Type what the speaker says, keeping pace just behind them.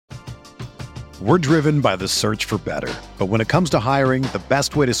We're driven by the search for better. But when it comes to hiring, the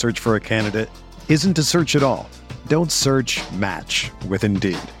best way to search for a candidate isn't to search at all. Don't search, match with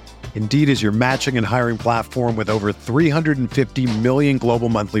Indeed. Indeed is your matching and hiring platform with over 350 million global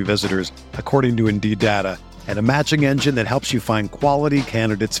monthly visitors, according to Indeed data, and a matching engine that helps you find quality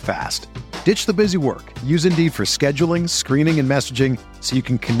candidates fast. Ditch the busy work. Use Indeed for scheduling, screening, and messaging so you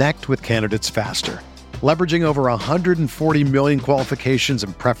can connect with candidates faster. Leveraging over 140 million qualifications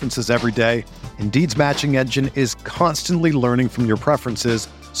and preferences every day, Indeed's matching engine is constantly learning from your preferences,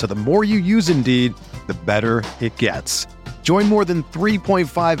 so the more you use Indeed, the better it gets. Join more than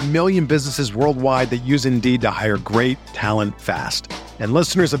 3.5 million businesses worldwide that use Indeed to hire great talent fast. And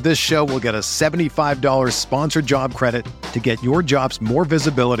listeners of this show will get a $75 sponsored job credit to get your jobs more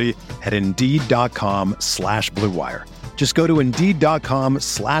visibility at Indeed.com/Blue Wire. Just go to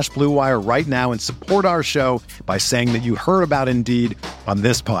Indeed.com/Blue Wire right now and support our show by saying that you heard about Indeed on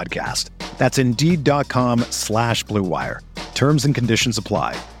this podcast. That's Indeed.com/Blue Wire. Terms and conditions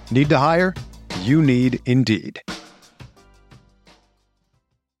apply. Need to hire? You need Indeed.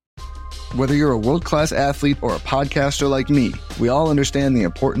 Whether you're a world-class athlete or a podcaster like me, we all understand the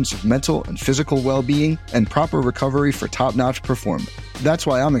importance of mental and physical well-being and proper recovery for top-notch performance. That's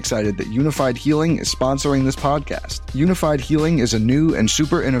why I'm excited that Unified Healing is sponsoring this podcast. Unified Healing is a new and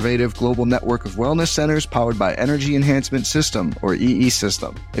super innovative global network of wellness centers powered by Energy Enhancement System, or EE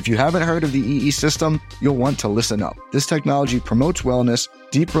System. If you haven't heard of the EE System, you'll want to listen up. This technology promotes wellness,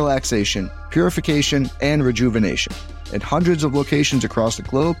 deep relaxation, purification, and rejuvenation. At hundreds of locations across the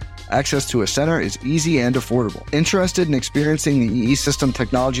globe, access to a center is easy and affordable. Interested in experiencing the EE System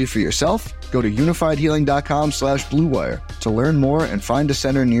technology for yourself? Go to unifiedhealing.com/Blue Wire to learn more and find a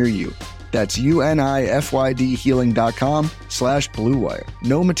center near you. That's UNIFYDhealing.com/Blue Wire.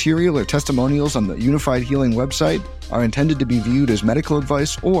 No material or testimonials on the Unified Healing website are intended to be viewed as medical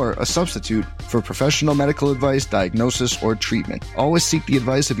advice or a substitute for professional medical advice, diagnosis, or treatment. Always seek the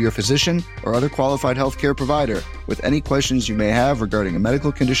advice of your physician or other qualified healthcare provider with any questions you may have regarding a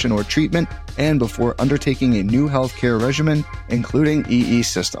medical condition or treatment and before undertaking a new healthcare regimen, including EE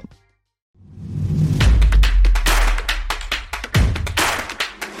System.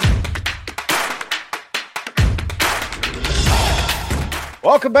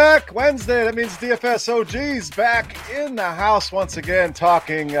 Welcome back. Wednesday. That means DFS OG's back in the house once again,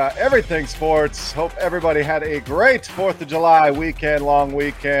 talking everything sports. Hope everybody had a great 4th of July weekend, long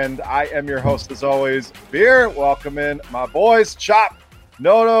weekend. I am your host as always, Beer. Welcome in my boys, Chop,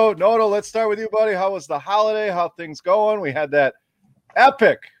 Noto. Let's start with you, buddy. How was the holiday? How things going? We had that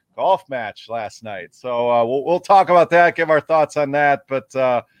epic golf match last night. So we'll talk about that, give our thoughts on that. But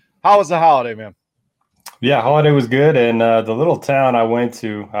how was the holiday, man? Yeah, holiday was good, and the little town I went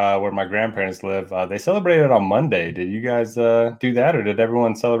to where my grandparents live, they celebrated on Monday. Did you guys do that, or did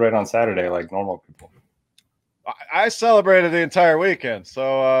everyone celebrate on Saturday like normal people? I celebrated the entire weekend,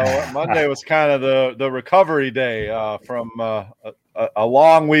 so Monday was kind of the recovery day from a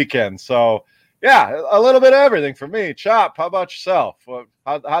long weekend. So, yeah, a little bit of everything for me. Chop, how about yourself?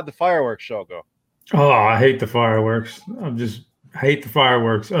 How'd the fireworks show go? Oh, I hate the fireworks. I hate the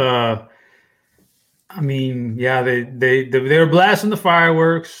fireworks. I mean, yeah, they were blasting the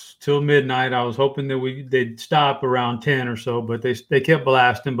fireworks till midnight. I was hoping that they'd stop around 10 or so, but they kept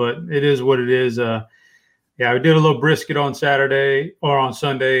blasting. But it is what it is. Yeah, I did a little brisket on Saturday or on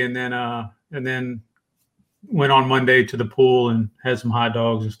Sunday, and then went on Monday to the pool and had some hot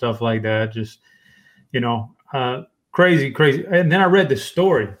dogs and stuff like that. Just crazy. And then I read the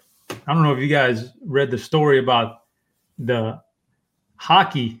story. I don't know if you guys read the story about the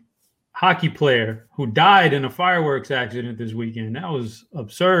hockey player who died in a fireworks accident this weekend. That was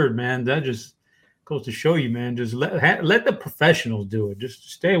absurd, man. That just goes to show you, man. Just let the professionals do it.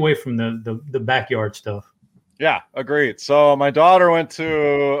 Just stay away from the backyard stuff. Yeah, agreed. So my daughter went to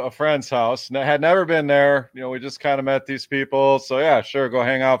a friend's house and had never been there. We just kind of met these people. So yeah, sure, go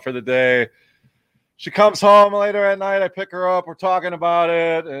hang out for the day. She comes home later at night. I pick her up. We're talking about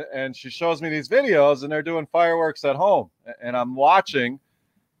it, and she shows me these videos, and they're doing fireworks at home, and I'm watching.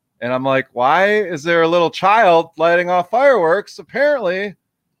 And I'm like, why is there a little child lighting off fireworks? Apparently,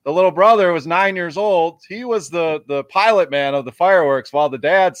 the little brother was 9 years old. He was the pilot man of the fireworks while the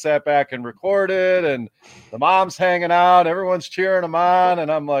dad sat back and recorded, and the mom's hanging out. Everyone's cheering him on.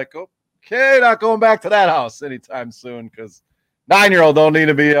 And I'm like, okay, not going back to that house anytime soon because 9-year-old don't need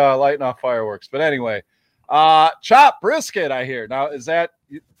to be lighting off fireworks. But anyway, chopped brisket, I hear. Now, is that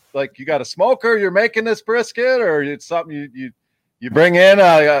like you got a smoker? You're making this brisket, or it's something you bring in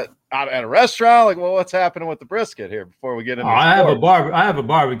at a restaurant? Like, well, what's happening with the brisket here before we get into I have a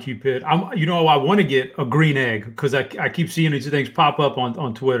barbecue pit. I want to get a green egg because I keep seeing these things pop up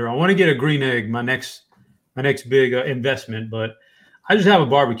on Twitter. I want to get a green egg, my next big investment, but I just have a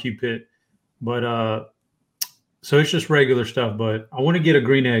barbecue pit. But so it's just regular stuff, but I want to get a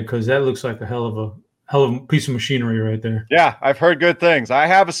green egg because that looks like a hell of a piece of machinery right there. Yeah, I've heard good things. I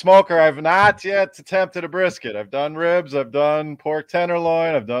have a smoker. I've not yet attempted a brisket. I've done ribs. I've done pork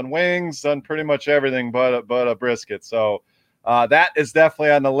tenderloin. I've done wings. Done pretty much everything but a brisket. So that is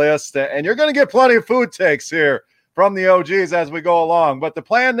definitely on the list. And you're going to get plenty of food takes here from the OGs as we go along. But the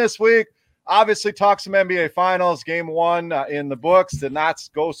plan this week, obviously, talk some NBA Finals. Game 1 in the books did not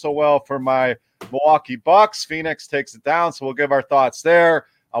go so well for my Milwaukee Bucks. Phoenix takes it down, so we'll give our thoughts there.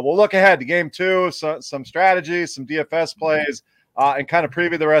 We'll look ahead to Game 2, some strategies, some DFS plays, and kind of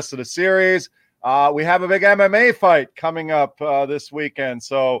preview the rest of the series. We have a big MMA fight coming up this weekend,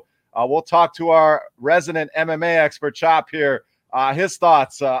 so we'll talk to our resident MMA expert, Chop, here, his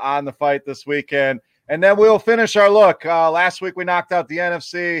thoughts on the fight this weekend. And then we'll finish our look. Last week we knocked out the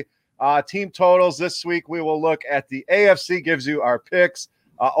NFC team totals. This week we will look at the AFC, gives you our picks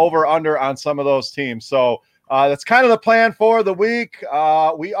over under on some of those teams. So that's kind of the plan for the week.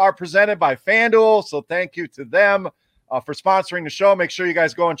 We are presented by FanDuel, so thank you to them for sponsoring the show. Make sure you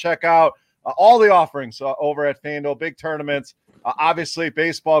guys go and check out all the offerings over at FanDuel. Big tournaments, obviously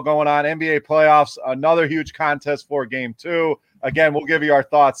baseball going on, NBA playoffs, another huge contest for Game 2. Again, we'll give you our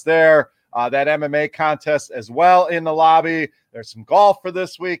thoughts there. That MMA contest as well in the lobby. There's some golf for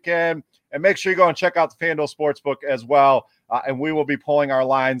this weekend. And make sure you go and check out the FanDuel Sportsbook as well. And we will be pulling our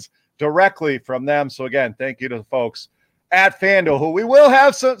lines directly from them. So, again, thank you to the folks at FanDuel, who we will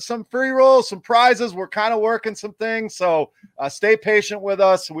have some free rolls, some prizes. We're kind of working some things. So stay patient with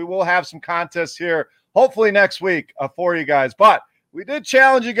us. We will have some contests here, hopefully next week for you guys. But we did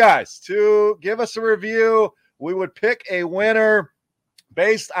challenge you guys to give us a review. We would pick a winner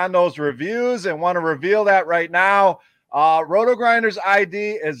based on those reviews and want to reveal that right now. RotoGrinders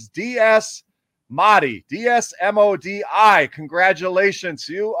ID is DS Modi, DSMODI. Congratulations.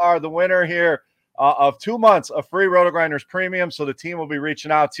 You are the winner here of 2 months of free RotoGrinders Premium. So the team will be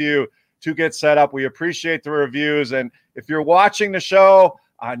reaching out to you to get set up. We appreciate the reviews. And if you're watching the show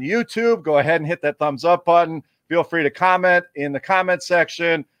on YouTube, go ahead and hit that thumbs up button. Feel free to comment in the comment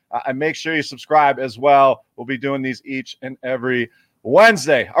section and make sure you subscribe as well. We'll be doing these each and every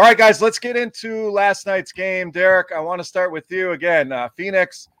Wednesday. All right, guys, let's get into last night's game. Derek, I want to start with you again.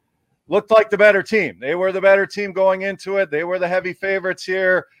 Phoenix looked like the better team. They were the better team going into it. They were the heavy favorites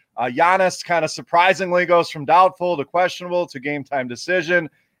here. Giannis kind of surprisingly goes from doubtful to questionable to game time decision,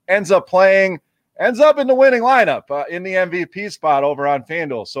 ends up in the winning lineup in the MVP spot over on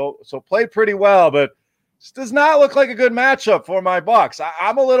FanDuel. So played pretty well, but this does not look like a good matchup for my Bucks.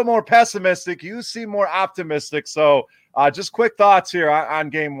 I'm a little more pessimistic. You seem more optimistic. So just quick thoughts here on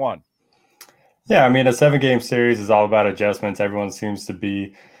Game 1. Yeah, I mean, a 7-game series is all about adjustments. Everyone seems to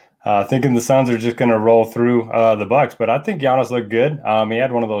be thinking the Suns are just going to roll through the Bucks, but I think Giannis looked good. He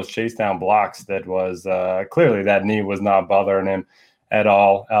had one of those chase down blocks that was clearly that knee was not bothering him at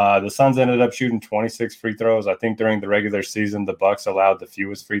all. The Suns ended up shooting 26 free throws. I think during the regular season, the Bucks allowed the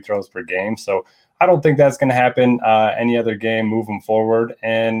fewest free throws per game. So I don't think that's going to happen any other game moving forward.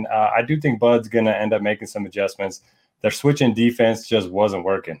 And I do think Bud's going to end up making some adjustments. Their switching defense just wasn't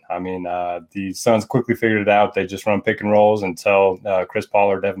working. I mean, the Suns quickly figured it out. They just run pick and rolls until Chris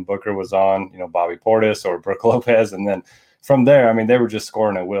Paul or Devin Booker was on, Bobby Portis or Brook Lopez. And then from there, I mean, they were just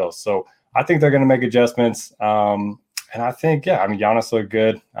scoring at will. So I think they're going to make adjustments. And I think, Giannis looked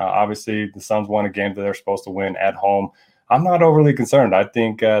good. Obviously, the Suns won a game that they're supposed to win at home. I'm not overly concerned. I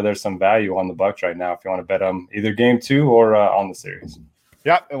think there's some value on the Bucks right now if you want to bet them either Game 2 or on the series.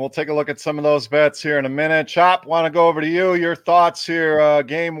 Yep, and we'll take a look at some of those bets here in a minute. Chop, want to go over to you. Your thoughts here,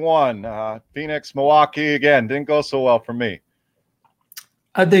 Game 1. Phoenix, Milwaukee, again, didn't go so well for me.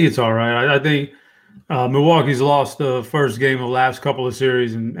 I think it's all right. I think Milwaukee's lost the first game of the last couple of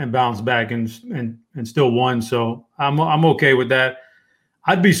series and bounced back and still won. So I'm okay with that.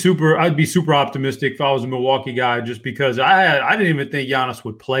 I'd be super optimistic if I was a Milwaukee guy, just because I didn't even think Giannis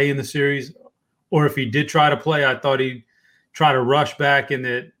would play in the series, or if he did try to play, I thought he'd try to rush back and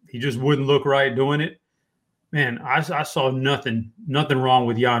that he just wouldn't look right doing it. Man, I saw nothing wrong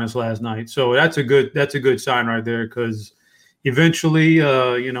with Giannis last night. So that's a good sign right there, because eventually,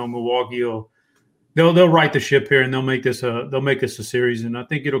 Milwaukee they'll right the ship here and they'll make this a series. And I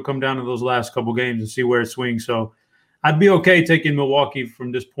think it'll come down to those last couple games and see where it swings. So I'd be okay taking Milwaukee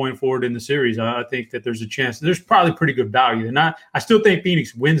from this point forward in the series. I think that there's a chance. There's probably pretty good value. And I still think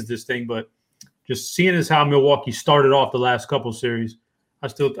Phoenix wins this thing, but just seeing as how Milwaukee started off the last couple series, I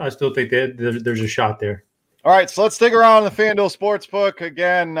still think that there's a shot there. All right, so let's stick around the FanDuel Sportsbook.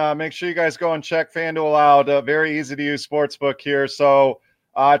 Again, make sure you guys go and check FanDuel out. Very easy to use sportsbook here. So,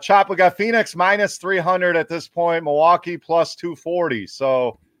 Chop, we got Phoenix minus 300 at this point, Milwaukee plus 240.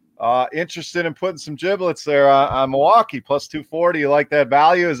 So, interested in putting some giblets there on Milwaukee plus 240. You like that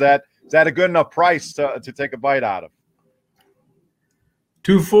value? Is that a good enough price to take a bite out of?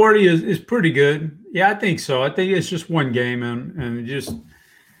 240 is pretty good. Yeah, I think so. I think it's just one game, and this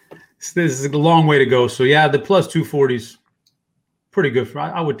is a long way to go. So, yeah, the plus 240 is pretty good.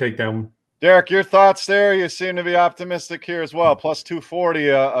 I would take that one. Derek, your thoughts there? You seem to be optimistic here as well. Plus 240,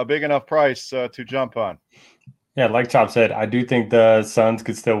 a big enough price to jump on. Yeah, like Chop said, I do think the Suns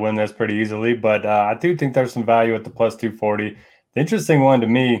could still win this pretty easily, but I do think there's some value at the plus 240. The interesting one to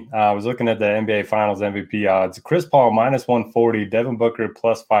me, I was looking at the NBA Finals MVP odds. Chris Paul minus 140, Devin Booker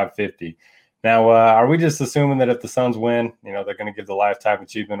plus 550. Now, are we just assuming that if the Suns win, they're going to give the Lifetime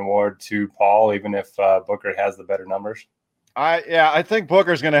Achievement Award to Paul, even if Booker has the better numbers? I think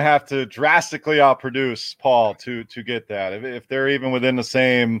Booker's going to have to drastically outproduce Paul to get that. If they're even within the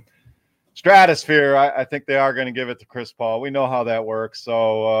same stratosphere, I think they are going to give it to Chris Paul. We know how that works.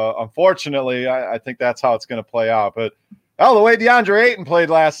 So, unfortunately, I think that's how it's going to play out. But the way DeAndre Ayton played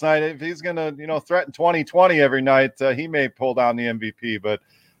last night, if he's going to, threaten 20-20 every night, he may pull down the MVP. But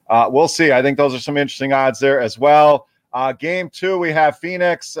we'll see. I think those are some interesting odds there as well. Game 2, we have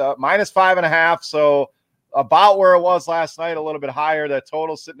Phoenix minus 5.5. So about where it was last night, a little bit higher. That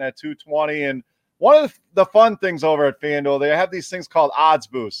total sitting at 220. And one of the fun things over at FanDuel, they have these things called odds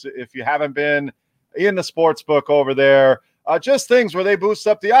boosts. If you haven't been in the sports book over there, just things where they boost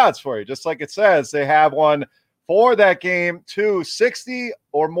up the odds for you. Just like it says, they have one for that game, 60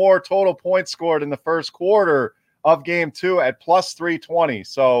 or more total points scored in the first quarter of game 2 at plus 320.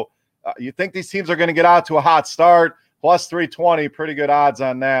 So you think these teams are going to get out to a hot start, plus 320, pretty good odds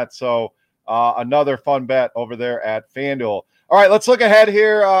on that. So another fun bet over there at FanDuel. All right, let's look ahead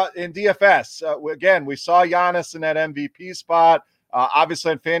here in DFS. Again, we saw Giannis in that MVP spot.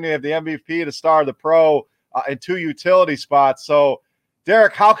 Obviously, in FanDuel, you have the MVP, the star, the pro, and 2 utility spots. So,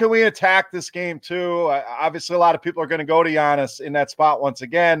 Derek, how can we attack this game too? Obviously, a lot of people are going to go to Giannis in that spot once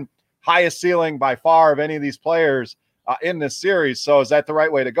again. Highest ceiling by far of any of these players in this series. So is that the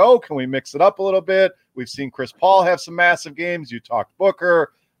right way to go? Can we mix it up a little bit? We've seen Chris Paul have some massive games. You talked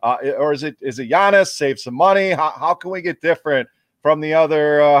Booker. Or is it Giannis? Save some money. How can we get different from the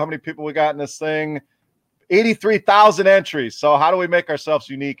other? How many people we got in this thing? 83,000 entries. So how do we make ourselves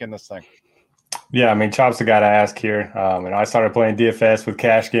unique in this thing? Yeah, I mean, Chop's the guy to ask here. And I started playing DFS with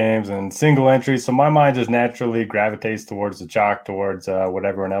cash games and single entries. So my mind just naturally gravitates towards the chalk, towards what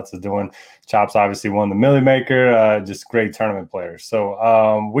everyone else is doing. Chop's obviously won the Millie Maker, just great tournament player.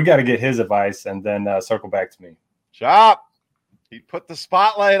 So we got to get his advice and then circle back to me. Chop, he put the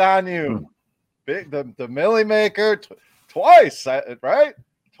spotlight on you. Big the Millie Maker twice, right?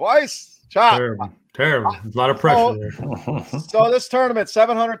 Twice. Chop. Terrible. A lot of pressure there. So this tournament,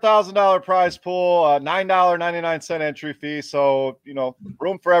 $700,000 prize pool, $9.99 entry fee. So,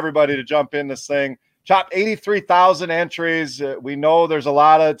 room for everybody to jump in this thing. Chop, 83,000 entries. We know there's a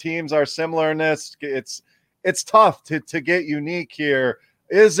lot of teams are similar in this. It's tough to get unique here.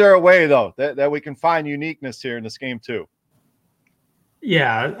 Is there a way, though, that we can find uniqueness here in this game, too?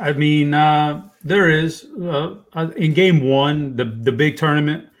 Yeah, I mean, there is. In game 1, the big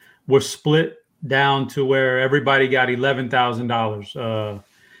tournament was split down to where everybody got $11,000.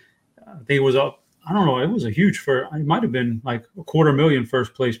 I think it was up. I don't know. It was a huge it might have been like $250,000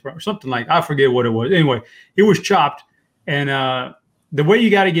 first place or something like. I forget what it was. Anyway, it was chopped. And the way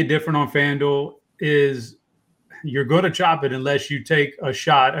you got to get different on FanDuel is you're going to chop it unless you take a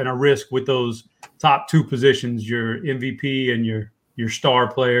shot and a risk with those top 2 positions, your MVP and your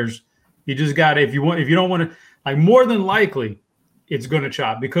star players. You just got to, if you don't want to, like, more than likely it's going to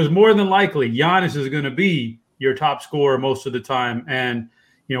chop, because more than likely Giannis is going to be your top scorer most of the time. And,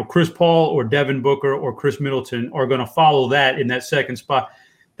 Chris Paul or Devin Booker or Chris Middleton are going to follow that in that second spot.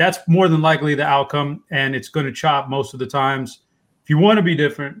 That's more than likely the outcome, and it's going to chop most of the times. If you want to be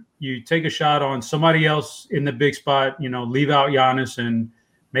different, you take a shot on somebody else in the big spot, leave out Giannis and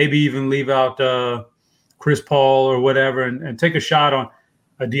maybe even leave out Chris Paul or whatever, and take a shot on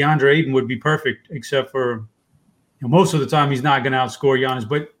a DeAndre Ayton would be perfect, except for most of the time he's not going to outscore Giannis,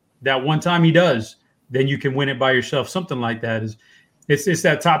 but that one time he does, then you can win it by yourself. Something like that it's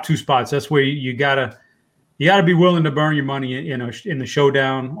that top 2 spots. That's where you gotta be willing to burn your money in the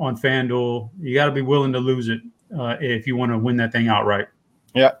showdown on FanDuel. You got to be willing to lose it if you want to win that thing outright.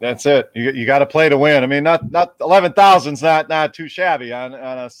 Yeah, that's it. You got to play to win. I mean, not 11,000's not too shabby on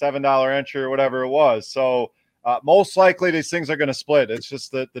a $7 entry or whatever it was. So most likely these things are going to split. It's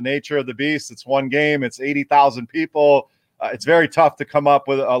just the nature of the beast. It's one game. It's 80,000 people. It's very tough to come up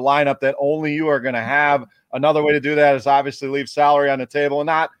with a lineup that only you are going to have. Another way to do that is obviously leave salary on the table, and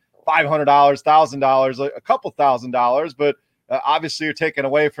not $500, $1,000, a couple $1,000, but obviously you're taking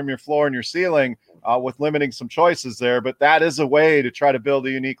away from your floor and your ceiling with limiting some choices there. But that is a way to try to build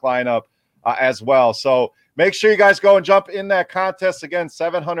a unique lineup as well. So make sure you guys go and jump in that contest. Again,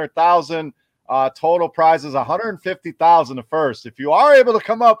 700,000 total prizes, 150,000 the first. If you are able to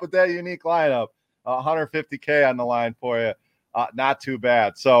come up with that unique lineup, 150K on the line for you. Not too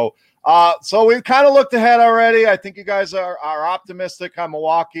bad. So we kind of looked ahead already. I think you guys are optimistic on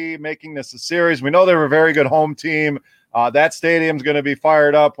Milwaukee making this a series. We know they're a very good home team. That stadium's going to be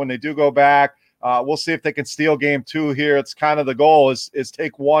fired up when they do go back. We'll see if they can steal game 2 here. It's kind of the goal is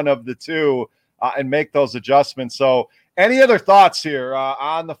take one of the two and make those adjustments. So any other thoughts here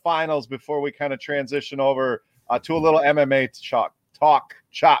on the finals before we kind of transition over to a little MMA talk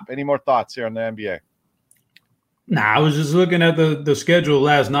chop? Any more thoughts here on the NBA? Nah, I was just looking at the schedule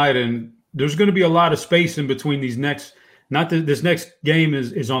last night, and there's going to be a lot of space in between these next. Not that this next game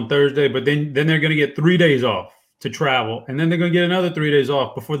is on Thursday, but then they're going to get 3 days off to travel, and then they're going to get another 3 days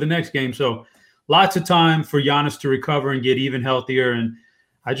off before the next game. So lots of time for Giannis to recover and get even healthier. And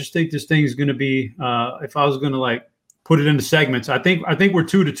I just think this thing is going to be. If I was going to put it into segments, I think we're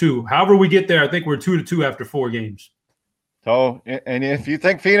 2-2. However we get there, I think we're 2-2 after 4 games. So, and if you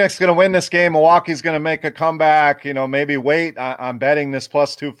think Phoenix is going to win this game, Milwaukee's going to make a comeback, maybe wait on betting this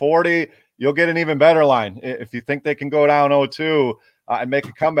plus 240, you'll get an even better line. If you think they can go down 0-2 and make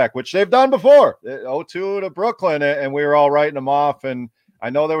a comeback, which they've done before, 0-2 to Brooklyn, and we were all writing them off. And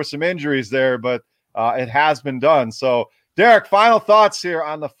I know there were some injuries there, but it has been done. So, Derek, final thoughts here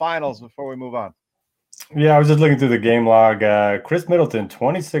on the finals before we move on. Yeah, I was just looking through the game log. Chris Middleton,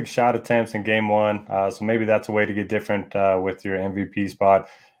 26 shot attempts in game 1. So maybe that's a way to get different with your MVP spot.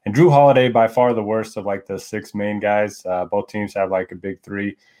 And Drew Holiday, by far the worst of the 6 main guys. Both teams have a big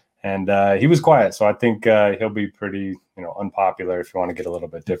 3. And he was quiet. So I think he'll be pretty, unpopular if you want to get a little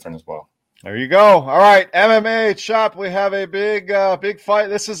bit different as well. There you go. All right, MMA Chop. We have a big fight.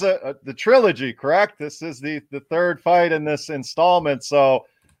 This is the trilogy, correct? This is the third fight in this installment. So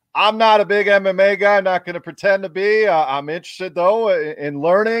I'm not a big MMA guy. I'm not going to pretend to be. I'm interested, though, in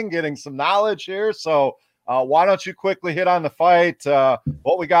learning, getting some knowledge here. So why don't you quickly hit on the fight,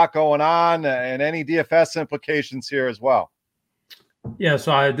 what we got going on, and any DFS implications here as well? Yeah,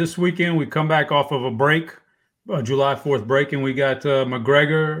 so this weekend we come back off of a break, July 4th break, and we got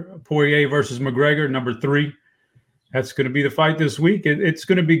McGregor, Poirier versus McGregor, number 3. That's going to be the fight this week. It's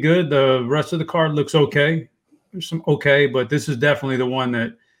going to be good. The rest of the card looks okay. There's some okay, but this is definitely the one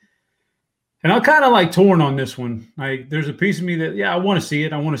that – and I'm kind of torn on this one. There's a piece of me that, I want to see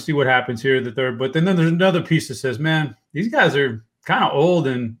it. I want to see what happens here the third. But then there's another piece that says, man, these guys are kind of old,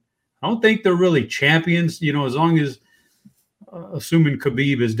 and I don't think they're really champions. As long as assuming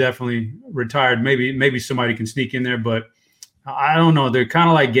Khabib is definitely retired, maybe somebody can sneak in there. But I don't know. They're kind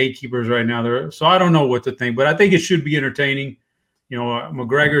of like gatekeepers right now. So I don't know what to think. But I think it should be entertaining.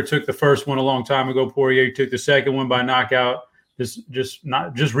 McGregor took the first one a long time ago. Poirier took the second one by knockout. Just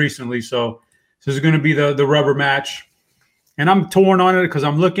recently. So this is going to be the rubber match. And I'm torn on it because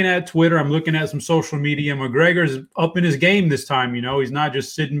I'm looking at Twitter. I'm looking at some social media. McGregor's up in his game this time. He's not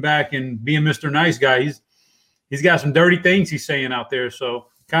just sitting back and being Mr. Nice Guy. He's got some dirty things he's saying out there. So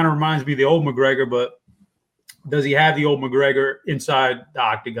kind of reminds me of the old McGregor, but does he have the old McGregor inside the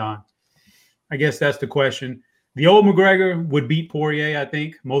octagon? I guess that's the question. The old McGregor would beat Poirier, I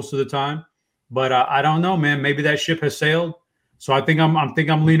think, most of the time. But I don't know, man. Maybe that ship has sailed. So I think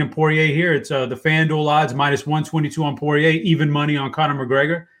I'm leaning Poirier here. It's the FanDuel odds minus 122 on Poirier, even money on Conor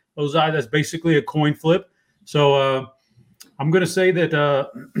McGregor. Those odds, that's basically a coin flip. So I'm going to say that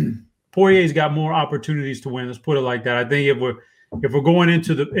Poirier's got more opportunities to win. Let's put it like that. I think if we're going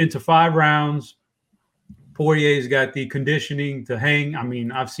into 5 rounds, Poirier's got the conditioning to hang. I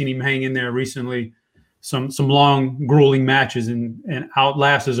mean, I've seen him hang in there recently, some long, grueling matches and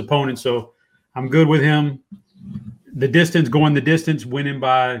outlast his opponent. So I'm good with him. Going the distance, winning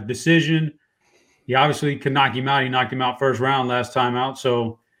by decision. He obviously can knock him out. He knocked him out first round last time out.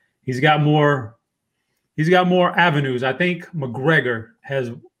 So he's got more avenues. I think McGregor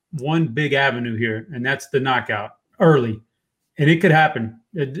has one big avenue here, and that's the knockout early. And it could happen.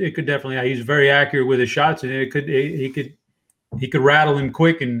 It could definitely. He's very accurate with his shots, and he could rattle him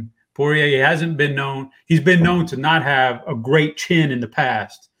quick. And Poirier hasn't been known. He's been known to not have a great chin in the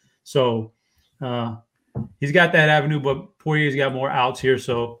past. So he's got that avenue, but Poirier's got more outs here.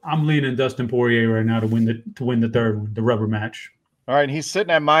 So I'm leaning Dustin Poirier right now to win the third one, the rubber match. All right, and he's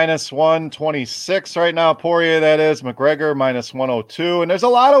sitting at minus 126 right now. Poirier, that is. McGregor, minus 102. And there's a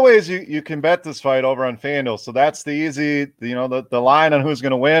lot of ways you can bet this fight over on FanDuel. So that's the easy, the line on who's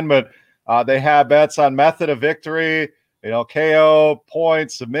going to win. But they have bets on method of victory, KO,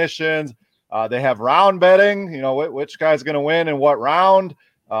 points, submissions. They have round betting, which guy's going to win and what round,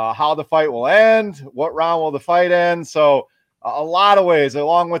 how the fight will end, what round will the fight end. So a lot of ways,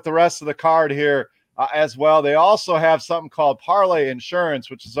 along with the rest of the card here. As well. They also have something called parlay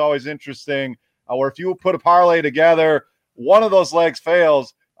insurance, which is always interesting, where if you put a parlay together, one of those legs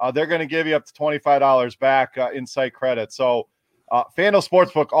fails, they're going to give you up to $25 back in site credit. So FanDuel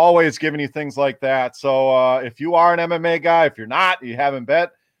Sportsbook always giving you things like that. So if you are an MMA guy, if you're not, you haven't bet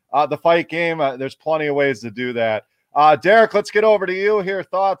the fight game, there's plenty of ways to do that. Derek, let's get over to you here.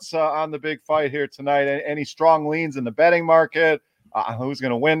 Thoughts on the big fight here tonight? Any strong leans in the betting market? Who's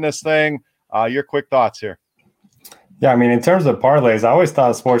going to win this thing? Your quick thoughts here. Yeah, I mean, in terms of parlays, I always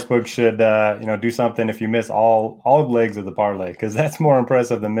thought sportsbook should, do something if you miss all legs of the parlay, because that's more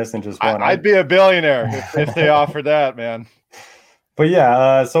impressive than missing just one. I'd be a billionaire if they offered that, man. But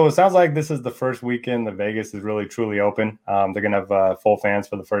yeah, so it sounds like this is the first weekend that Vegas is really truly open. They're going to have full fans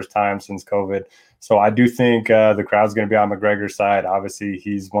for the first time since COVID. So I do think the crowd's going to be on McGregor's side. Obviously,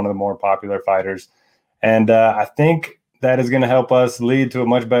 he's one of the more popular fighters. And I think that is going to help us lead to a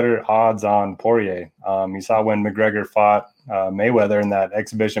much better odds on Poirier. You saw when McGregor fought Mayweather in that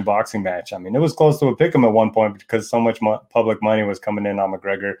exhibition boxing match. I mean, it was close to a pick'em at one point because so much public money was coming in on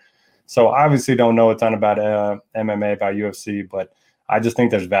McGregor. So obviously don't know a ton about MMA, about UFC, but I just think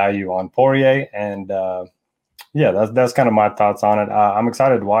there's value on Poirier. And that's kind of my thoughts on it. I'm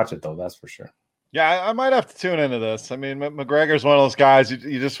excited to watch it, though. That's for sure. Yeah, I might have to tune into this. I mean, McGregor's one of those guys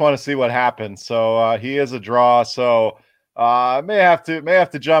you just want to see what happens. So he is a draw. So may have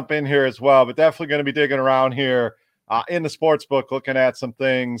to jump in here as well, but definitely going to be digging around here in the sports book, looking at some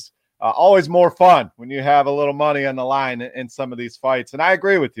things. Always more fun when you have a little money on the line in some of these fights. And I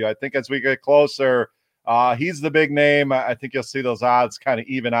agree with you. I think as we get closer, he's the big name. I think you'll see those odds kind of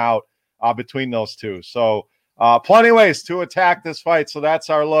even out between those two. So plenty of ways to attack this fight. So that's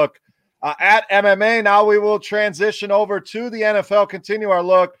our look at MMA. Now we will transition over to the NFL, continue our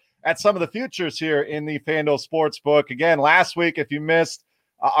look at some of the futures here in the FanDuel Sportsbook. Again, last week, if you missed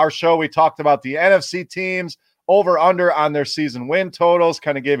our show, we talked about the NFC teams over under on their season win totals,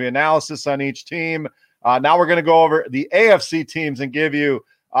 kind of gave you analysis on each team. Now we're going to go over the AFC teams and give you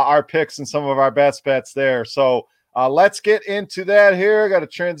our picks and some of our best bets there. So let's get into that here. Got a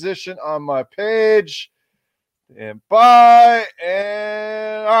transition on my page. And all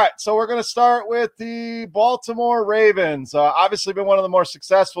right, so we're going to start with the Baltimore Ravens. Obviously been one of the more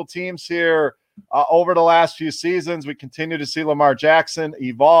successful teams here over the last few seasons. We continue to see Lamar Jackson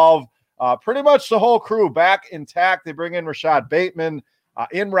evolve. Pretty much the whole crew back intact. They bring in Rashad Bateman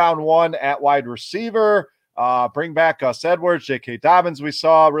in round one at wide receiver. Bring back Gus Edwards, J.K. Dobbins we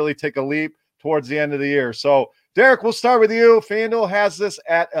saw really take a leap towards the end of the year. So, Derek, we'll start with you. FanDuel has this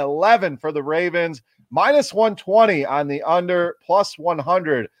at 11 for the Ravens. Minus 120 on the under, plus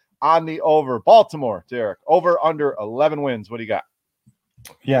 100 on the over. Baltimore, Derek, over under 11 wins. What do you got?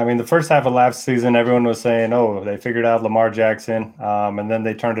 Yeah, I mean, the first half of last season, everyone was saying, oh, they figured out Lamar Jackson, and then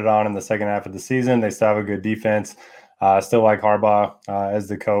they turned it on in the second half of the season. They still have a good defense. Still like Harbaugh as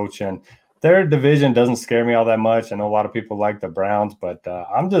the coach, and their division doesn't scare me all that much. I know a lot of people like the Browns, but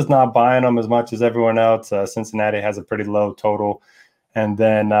I'm just not buying them as much as everyone else. Cincinnati has a pretty low total. And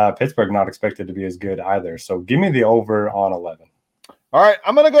then Pittsburgh not expected to be as good either. So give me the over on 11. All right,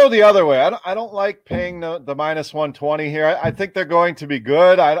 I'm going to go the other way. I don't like paying the minus 120 here. I think they're going to be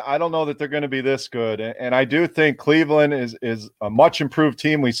good. I don't know that they're going to be this good. And I do think Cleveland is a much improved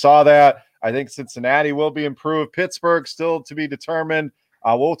team. We saw that. I think Cincinnati will be improved. Pittsburgh still to be determined.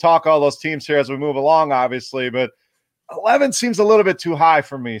 We'll talk all those teams here as we move along, obviously. But 11 seems a little bit too high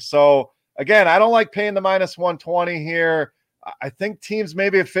for me. So, again, I don't like paying the minus 120 here. I think teams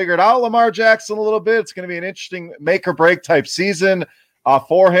maybe have figured out Lamar Jackson a little bit. It's going to be an interesting make or break type season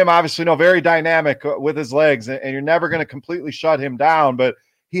for him. Obviously, very dynamic with his legs, and you're never going to completely shut him down, but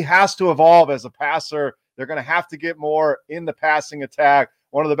he has to evolve as a passer. They're going to have to get more in the passing attack.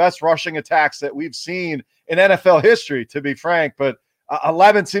 One of the best rushing attacks that we've seen in NFL history, to be frank, but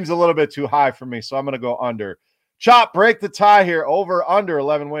 11 seems a little bit too high for me, so I'm going to go under. Chop, break the tie here. Over under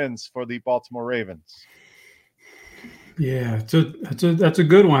 11 wins for the Baltimore Ravens. Yeah, that's a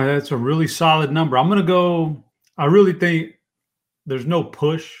good one. That's a really solid number. I'm going to go – I really think there's no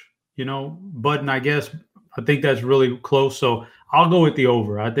push, button, I guess. I think that's really close. So I'll go with the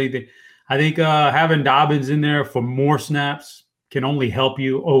over. I think having Dobbins in there for more snaps can only help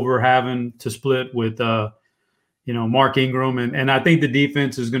you over having to split with Mark Ingram, and I think the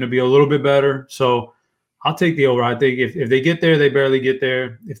defense is going to be a little bit better. So I'll take the over. I think if they get there, they barely get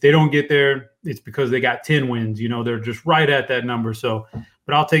there. If they don't get there, it's because they got 10 wins. They're just right at that number. So,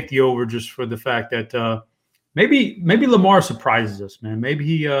 but I'll take the over just for the fact that maybe Lamar surprises us, man. Maybe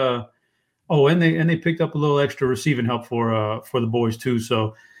he and they picked up a little extra receiving help for the boys too.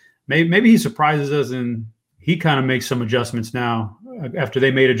 So maybe he surprises us and he kind of makes some adjustments now after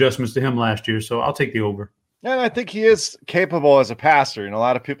they made adjustments to him last year. So I'll take the over. And I think he is capable as a passer. A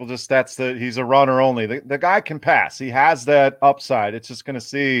lot of people just he's a runner only. The guy can pass. He has that upside. It's just going to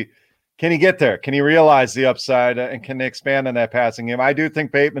see, can he get there? Can he realize the upside and can they expand on that passing game? I do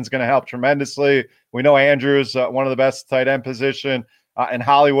think Bateman's going to help tremendously. We know Andrews, one of the best tight end position, and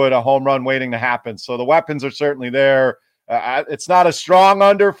Hollywood, a home run waiting to happen. So the weapons are certainly there. It's not a strong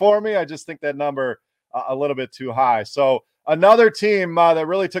under for me. I just think that number a little bit too high. So another team that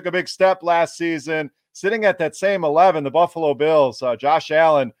really took a big step last season, sitting at that same 11, the Buffalo Bills, Josh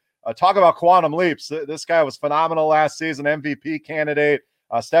Allen, talk about quantum leaps. This guy was phenomenal last season, MVP candidate.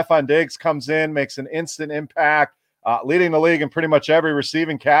 Stephon Diggs comes in, makes an instant impact, leading the league in pretty much every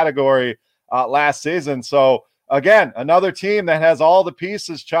receiving category last season. So, again, another team that has all the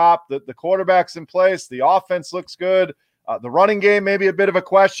pieces chopped. The quarterback's in place. The offense looks good. The running game may be a bit of a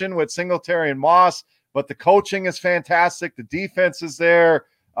question with Singletary and Moss, but the coaching is fantastic. The defense is there.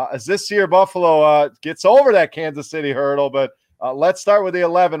 As this year Buffalo gets over that Kansas City hurdle, but let's start with the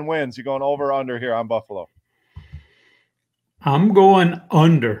 11 wins. You going over or under here on Buffalo? I'm going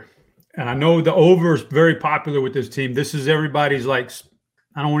under, and I know the over is very popular with this team. This is everybody's I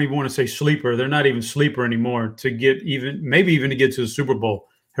don't even want to say sleeper. They're not even sleeper anymore to get maybe even to get to the Super Bowl.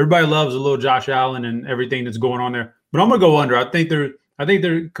 Everybody loves a little Josh Allen and everything that's going on there, but I'm going to go under. I think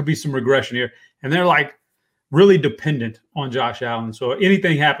there could be some regression here, and they're really dependent on Josh Allen. So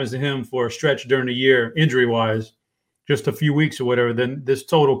anything happens to him for a stretch during the year, injury-wise, just a few weeks or whatever, then this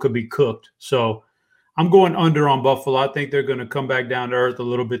total could be cooked. So I'm going under on Buffalo. I think they're going to come back down to earth a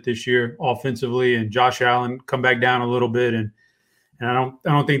little bit this year offensively, and Josh Allen come back down a little bit. And I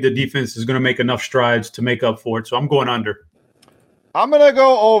don't think the defense is going to make enough strides to make up for it. So I'm going under. I'm going to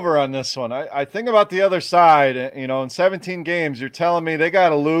go over on this one. I think about the other side. In 17 games, you're telling me they got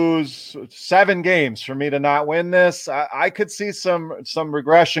to lose 7 games for me to not win this. I could see some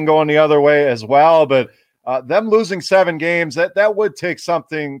regression going the other way as well, but them losing 7 games, that would take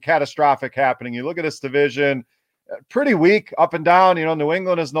something catastrophic happening. You look at this division, pretty weak up and down. New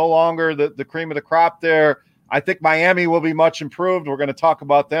England is no longer the cream of the crop there. I think Miami will be much improved. We're going to talk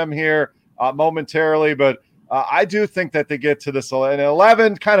about them here momentarily, but I do think that they get to this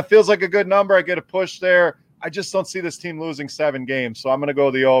 11 kind of feels like a good number. I get a push there. I just don't see this team losing 7 games. So I'm going to go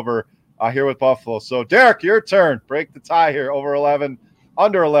the over here with Buffalo. So Derek, your turn. Break the tie here. Over 11,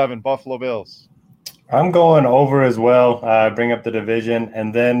 under 11, Buffalo Bills. I'm going over as well. Bring up the division.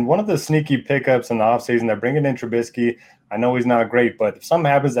 And then one of the sneaky pickups in the offseason, they're bringing in Trubisky. I know he's not great, but if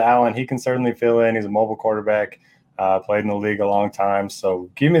something happens to Allen, he can certainly fill in. He's a mobile quarterback, played in the league a long time. So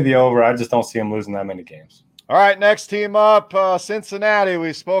give me the over. I just don't see him losing that many games. All right, next team up, Cincinnati.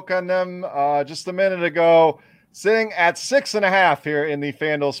 We spoke on them just a minute ago, sitting at 6.5 here in the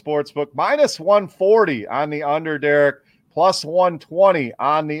FanDuel Sportsbook, minus 140 on the under, Derek, plus 120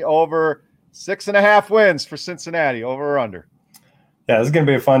 on the over. 6.5 wins for Cincinnati, over or under? Yeah, this is going to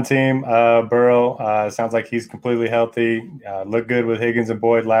be a fun team. Burrow sounds like he's completely healthy. Looked good with Higgins and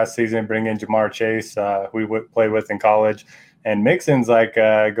Boyd last season. Bring in Jamar Chase, who we played with in college. And Mixon's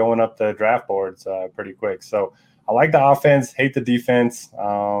going up the draft boards pretty quick. So I like the offense, hate the defense.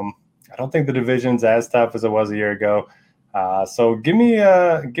 I don't think the division's as tough as it was a year ago. So give me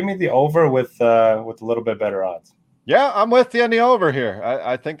the over with a little bit better odds. Yeah, I'm with you on the over here.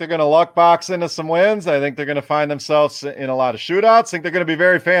 I think they're going to luck box into some wins. I think they're going to find themselves in a lot of shootouts. I think they're going to be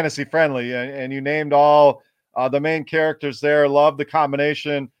very fantasy friendly. And you named all the main characters there. Love the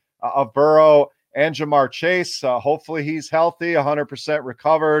combination of Burrow and Jamar Chase. Hopefully he's healthy, 100%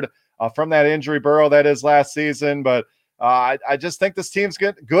 recovered from that injury, Burrow, that is last season. But I just think this team's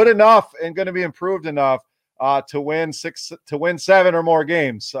good enough and going to be improved enough to win 7 or more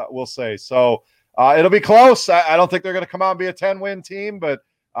games, we'll say. So it'll be close. I don't think they're going to come out and be a 10-win team, but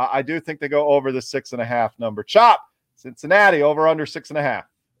I do think they go over the 6.5 number. Chop, Cincinnati, over under 6.5.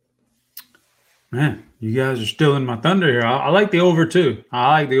 Man, you guys are still in my thunder here. I like the over too.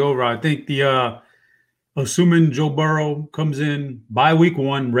 I like the over. I think assuming Joe Burrow comes in by week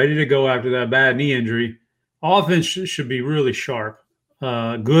 1, ready to go after that bad knee injury, offense should be really sharp.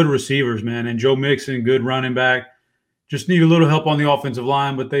 Good receivers, man, and Joe Mixon, good running back. Just need a little help on the offensive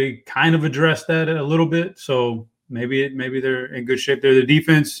line, but they kind of addressed that a little bit. So maybe they're in good shape there. The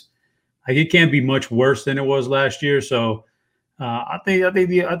defense Like it can't be much worse than it was last year. So I think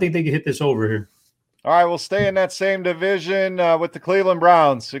they can hit this over here. All right, we'll stay in that same division with the Cleveland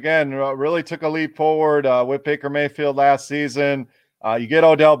Browns. Again, really took a leap forward with Baker Mayfield last season. You get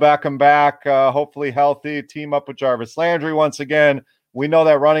Odell Beckham back, hopefully healthy, team up with Jarvis Landry once again. We know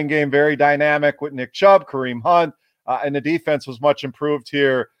that running game very dynamic with Nick Chubb, Kareem Hunt, and the defense was much improved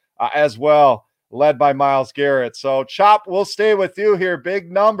here as well, led by Myles Garrett. So, Chop, we'll stay with you here.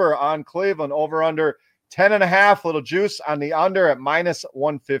 Big number on Cleveland, over under 10.5, little juice on the under at minus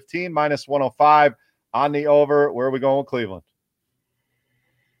 115, minus 105 on the over. Where are we going with Cleveland?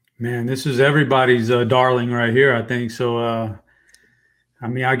 Man, this is everybody's darling right here, I think. So,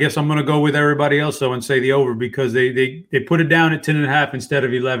 I guess I'm going to go with everybody else, though, and say the over because they put it down at 10.5 instead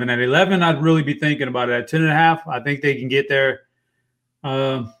of 11. At 11, I'd really be thinking about it. At 10.5, I think they can get there.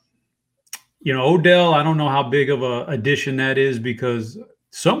 Odell, I don't know how big of a addition that is because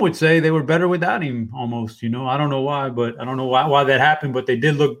some would say they were better without him almost. I don't know why, but I don't know why that happened, but they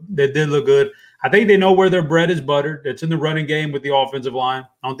did look good. I think they know where their bread is buttered. It's in the running game with the offensive line.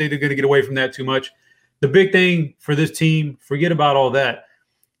 I don't think they're going to get away from that too much. The big thing for this team, forget about all that.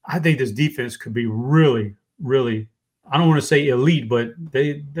 I think this defense could be really, really, I don't want to say elite, but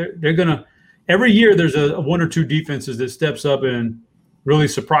they're going to – every year there's a one or two defenses that steps up and really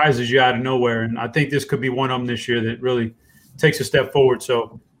surprises you out of nowhere. And I think this could be one of them this year that really takes a step forward.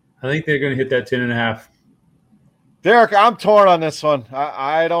 So I think they're going to hit that 10.5. Derek, I'm torn on this one.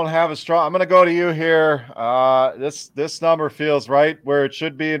 I don't have a strong – I'm going to go to you here. This number feels right where it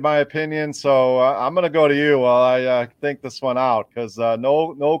should be, in my opinion. So I'm going to go to you while I think this one out because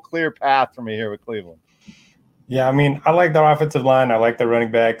no clear path for me here with Cleveland. Yeah, I like their offensive line. I like their running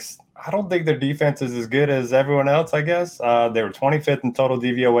backs. I don't think their defense is as good as everyone else, I guess. They were 25th in total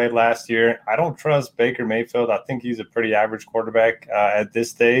DVOA last year. I don't trust Baker Mayfield. I think he's a pretty average quarterback at this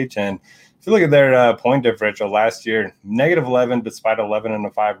stage. And if you look at their point differential last year, -11 despite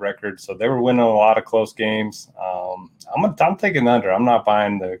 11-5 record. So they were winning a lot of close games. I'm taking the under. I'm not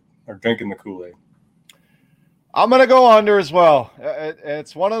buying or drinking the Kool-Aid. I'm going to go under as well.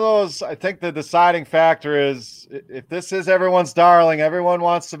 It's one of those, I think the deciding factor is if this is everyone's darling, everyone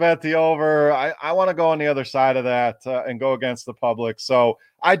wants to bet the over. I want to go on the other side of that and go against the public. So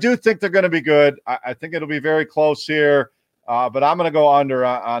I do think they're going to be good. I think it'll be very close here. But I'm going to go under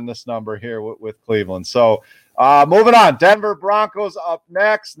on this number here with Cleveland. So moving on, Denver Broncos up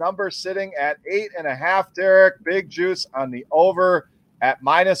next. Number sitting at 8.5, Derek. Big juice on the over at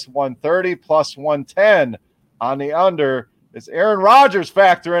minus 130, plus 110 on the under. Is Aaron Rodgers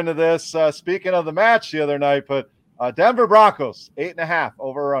factor into this? Speaking of the match the other night, but Denver Broncos, 8.5,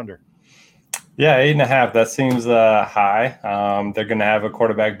 over or under? Yeah, 8.5. That seems high. They're going to have a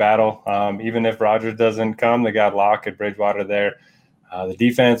quarterback battle. Even if Rodgers doesn't come, they got Locke and Bridgewater there. The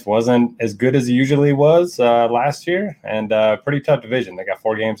defense wasn't as good as it usually was last year, and pretty tough division. They got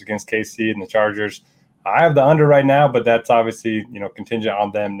 4 games against KC and the Chargers. I have the under right now, but that's obviously contingent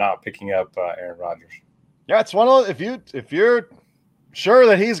on them not picking up Aaron Rodgers. Yeah, it's one of those, if you're sure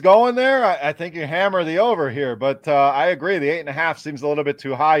that he's going there, I think you hammer the over here. But I agree, the 8.5 seems a little bit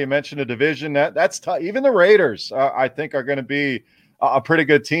too high. You mentioned a division that's tough. Even the Raiders, I think, are going to be a pretty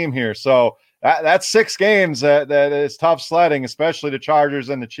good team here. So that's 6 games that is tough sledding, especially the Chargers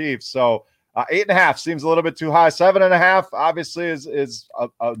and the Chiefs. So 8.5 seems a little bit too high. 7.5 obviously is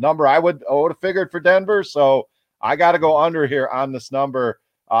a number I would have figured for Denver. So I got to go under here on this number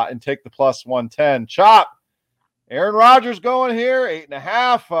and take the plus 110. Chop. Aaron Rodgers going here,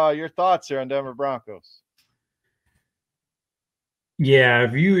 8.5. Your thoughts here on Denver Broncos? Yeah,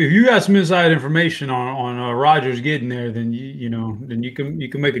 if you got some inside information on Rodgers getting there, then you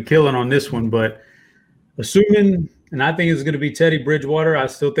can make a killing on this one. But assuming, and I think it's going to be Teddy Bridgewater. I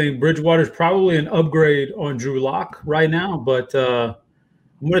still think Bridgewater is probably an upgrade on Drew Lock right now, but I'm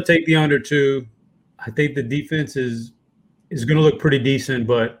going to take the under 2. I think the defense is going to look pretty decent,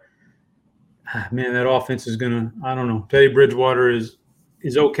 but man, that offense is gonna. I don't know. Teddy Bridgewater is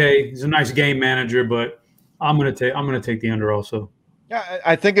okay. He's a nice game manager, but I'm gonna take the under also. Yeah,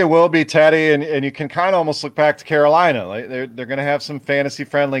 I think it will be Teddy, and you can kind of almost look back to Carolina. Like they're gonna have some fantasy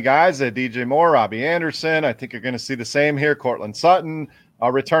friendly guys. They DJ Moore, Robbie Anderson. I think you're gonna see the same here. Cortland Sutton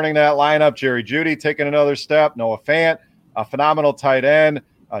returning that lineup. Jerry Jeudy taking another step. Noah Fant, a phenomenal tight end.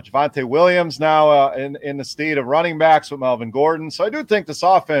 Javonte Williams now in the steed of running backs with Melvin Gordon. So I do think this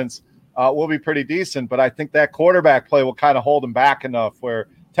offense will be pretty decent, but I think that quarterback play will kind of hold him back enough where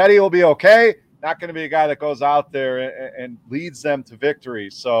Teddy will be okay, not going to be a guy that goes out there and leads them to victory.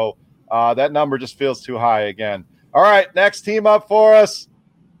 So that number just feels too high again. All right, next team up for us,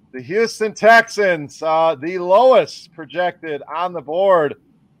 the Houston Texans, the lowest projected on the board,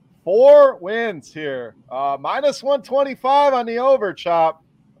 4 wins here. Minus 125 on the over, Chop.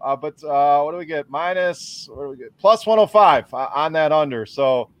 But what do we get? Plus 105 on that under.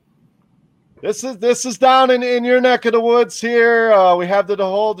 So this is down in your neck of the woods here. We have the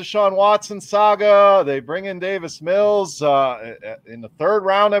whole Deshaun Watson saga. They bring in Davis Mills in the 3rd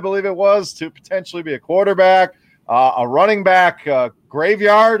round, I believe it was, to potentially be a quarterback. A running back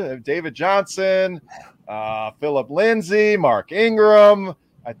graveyard of David Johnson, Phillip Lindsay, Mark Ingram.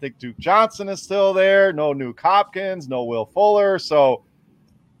 I think Duke Johnson is still there. No Nuke Hopkins, no Will Fuller. So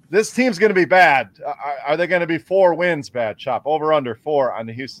this team's going to be bad. Are they going to be 4 wins bad, Chop? Over under 4 on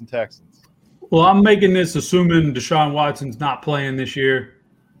the Houston Texans. Well, I'm making this assuming Deshaun Watson's not playing this year.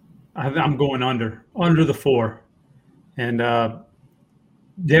 I'm going under the 4. And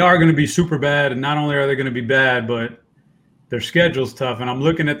they are going to be super bad. And not only are they going to be bad, but their schedule's tough. And I'm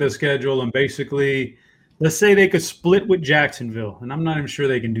looking at their schedule, and basically – let's say they could split with Jacksonville, and I'm not even sure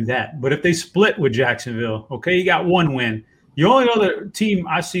they can do that. But if they split with Jacksonville, okay, you got 1 win. The only other team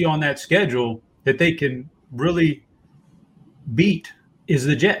I see on that schedule that they can really beat is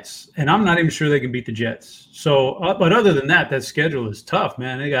the Jets, and I'm not even sure they can beat the Jets. So, but other than that, that schedule is tough,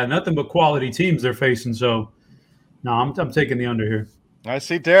 man. They got nothing but quality teams they're facing. So, no, I'm taking the under here. I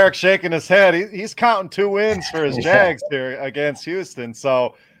see Derek shaking his head. He's counting 2 wins for his Jags here against Houston.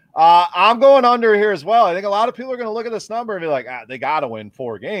 So, I'm going under here as well. I think a lot of people are going to look at this number and be like, they got to win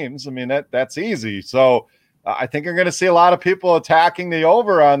 4 games. I mean, that's easy. So I think you're going to see a lot of people attacking the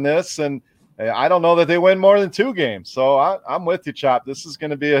over on this. And I don't know that they win more than 2 games. So I'm with you, Chop. This is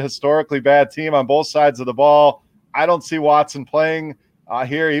going to be a historically bad team on both sides of the ball. I don't see Watson playing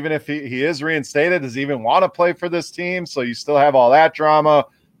here, even if he is reinstated. Does he even want to play for this team? So you still have all that drama.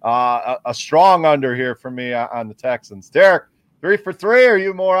 A strong under here for me on the Texans. Derek, 3 for 3, or are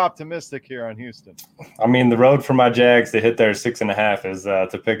you more optimistic here on Houston? I mean, the road for my Jags to hit their 6.5 is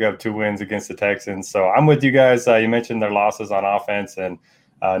to pick up 2 wins against the Texans. So I'm with you guys. You mentioned their losses on offense, and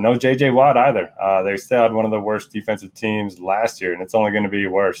no J.J. Watt either. They still had one of the worst defensive teams last year, and it's only going to be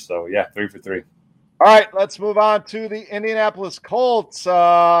worse. So, yeah, 3 for 3. All right, let's move on to the Indianapolis Colts.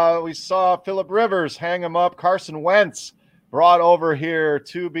 We saw Phillip Rivers hang him up. Carson Wentz brought over here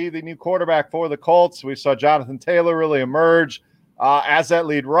to be the new quarterback for the Colts. We saw Jonathan Taylor really emerge as that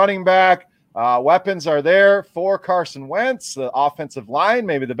lead running back. Weapons are there for Carson Wentz. The offensive line,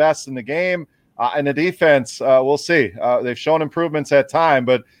 maybe the best in the game. And the defense, we'll see. They've shown improvements at time,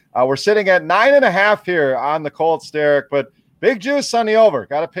 but we're sitting at 9.5 here on the Colts, Derek. But big juice on the over.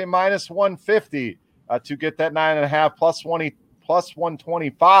 Got to pay minus 150 to get that 9.5 plus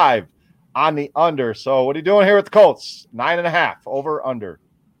 125 on the under. So what are you doing here with the Colts? 9.5 over under.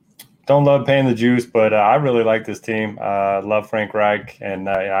 Don't love paying the juice, but I really like this team. Love Frank Reich, and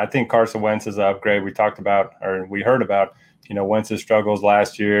I think Carson Wentz is an upgrade. We heard about, Wentz's struggles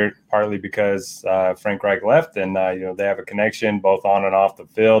last year, partly because Frank Reich left, and they have a connection both on and off the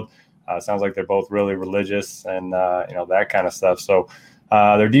field. Sounds like they're both really religious, and that kind of stuff. So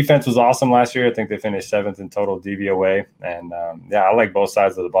their defense was awesome last year. I think they finished 7th in total DVOA, and I like both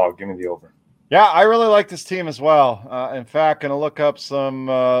sides of the ball. Give me the over. Yeah, I really like this team as well. In fact, going to look up some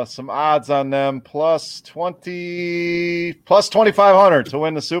odds on them. Plus 2,500 to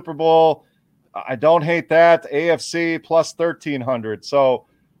win the Super Bowl. I don't hate that. AFC plus 1,300. So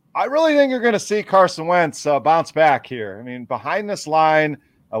I really think you're going to see Carson Wentz bounce back here. I mean, behind this line,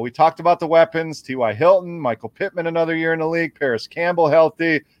 we talked about the weapons. T.Y. Hilton, Michael Pittman another year in the league, Paris Campbell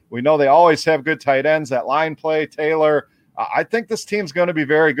healthy. We know they always have good tight ends. That line play, Taylor. I think this team's going to be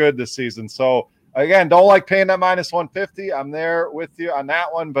very good this season. So, again, don't like paying that minus 150. I'm there with you on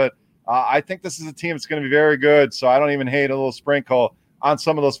that one. But I think this is a team that's going to be very good. So I don't even hate a little sprinkle on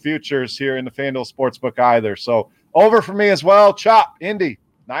some of those futures here in the FanDuel Sportsbook either. So over for me as well. Chop, Indy,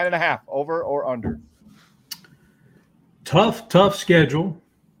 9.5, over or under. Tough schedule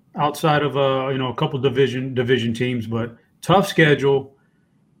outside of a couple division teams, but tough schedule.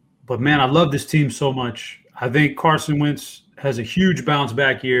 But, man, I love this team so much. I think Carson Wentz has a huge bounce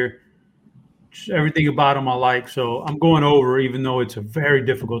back year. Just everything about him I like. So I'm going over, even though it's a very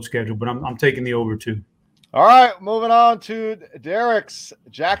difficult schedule, but I'm taking the over too. All right, moving on to Derek's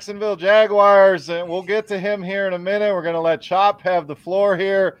Jacksonville Jaguars, and we'll get to him here in a minute. We're going to let Chop have the floor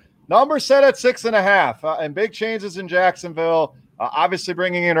here. Number set at 6.5, and big changes in Jacksonville. Obviously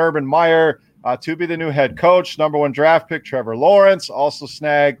bringing in Urban Meyer to be the new head coach. Number 1 draft pick, Trevor Lawrence, also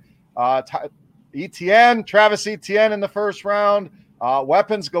snagged Travis Etienne in the first round.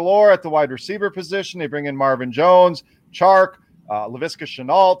 Weapons galore at the wide receiver position. They bring in Marvin Jones, Chark, Laviska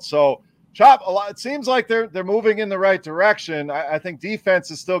Shenault. So, Chop, it seems like they're moving in the right direction. I think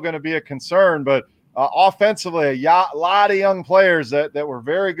defense is still going to be a concern, but offensively, a lot of young players that were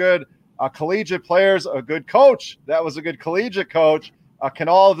very good collegiate players, a good coach that was a good collegiate coach. Can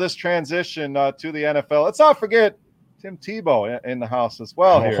all of this transition to the NFL? Let's not forget Tim Tebow in the house as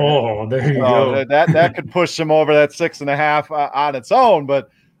well here. Oh, there you go. That could push him over that 6.5 on its own. But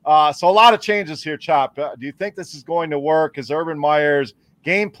so a lot of changes here, Chop. Do you think this is going to work? Is Urban Meyer's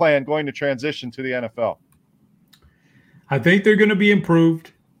game plan going to transition to the NFL? I think they're going to be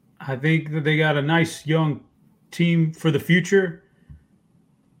improved. I think that they got a nice young team for the future.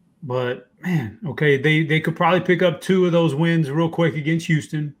 But, man, okay, they could probably pick up 2 of those wins real quick against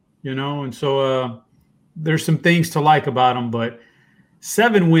Houston, and so there's some things to like about them. But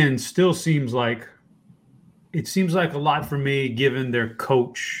 7 wins still seems like a lot for me given their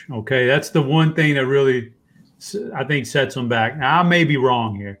coach, okay? That's the one thing that really, I think, sets them back. Now, I may be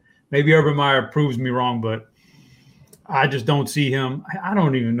wrong here. Maybe Urban Meyer proves me wrong, but I just don't see him. I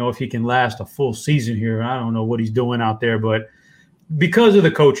don't even know if he can last a full season here. I don't know what he's doing out there, but because of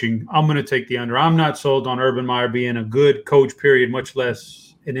the coaching, I'm going to take the under. I'm not sold on Urban Meyer being a good coach, period, much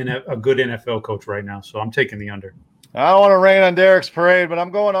less a good NFL coach right now. So I'm taking the under. I don't want to rain on Derek's parade, but I'm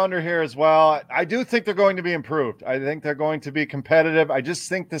going under here as well. I do think they're going to be improved. I think they're going to be competitive. I just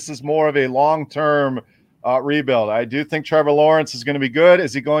think this is more of a long-term rebuild. I do think Trevor Lawrence is going to be good.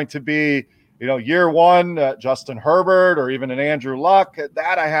 Is he going to be, year one, Justin Herbert or even an Andrew Luck?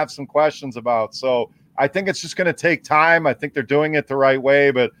 That I have some questions about. So I think it's just going to take time. I think they're doing it the right way,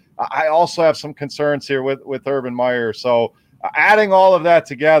 but I also have some concerns here with Urban Meyer. So adding all of that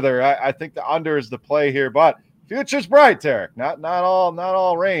together, I think the under is the play here. But future's bright, Derek. Not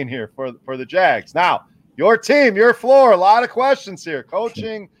all rain here for the Jags. Now, your team, your floor, a lot of questions here.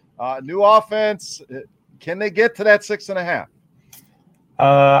 Coaching, new offense. Can they get to that 6.5?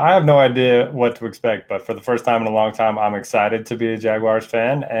 I have no idea what to expect, but for the first time in a long time, I'm excited to be a Jaguars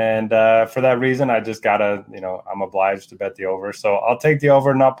fan. And for that reason, I just gotta, I'm obliged to bet the over. So I'll take the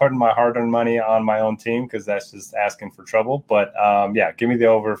over, not putting my hard-earned money on my own team because that's just asking for trouble. But give me the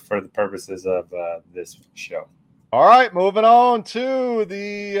over for the purposes of this show. All right, moving on to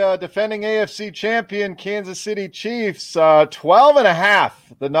the defending AFC champion Kansas City Chiefs. 12.5,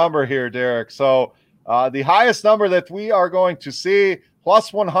 the number here, Derek. So the highest number that we are going to see,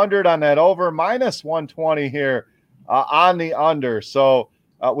 plus 100 on that over, minus 120 here on the under. So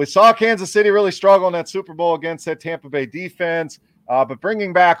we saw Kansas City really struggle in that Super Bowl against that Tampa Bay defense, but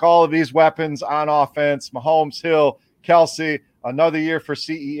bringing back all of these weapons on offense, Mahomes, Hill, Kelsey, another year for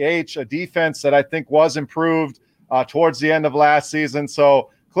CEH, a defense that I think was improved towards the end of last season.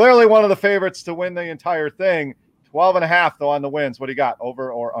 So clearly one of the favorites to win the entire thing. 12.5 though on the wins. What do you got,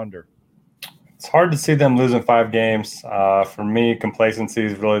 over or under? It's hard to see them losing 5 games. For me, complacency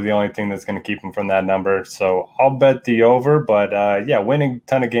is really the only thing that's going to keep them from that number. So I'll bet the over, but winning a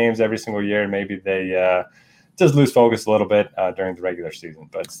ton of games every single year, maybe they just lose focus a little bit during the regular season.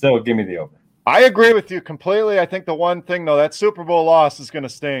 But still, give me the over. I agree with you completely. I think the one thing, though, that Super Bowl loss is going to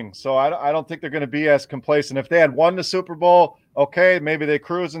sting. So I don't think they're going to be as complacent. If they had won the Super Bowl, okay, maybe they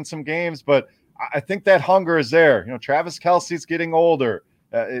cruise in some games, but I think that hunger is there. Travis Kelce's getting older.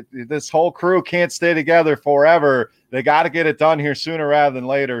 This whole crew can't stay together forever. They got to get it done here sooner rather than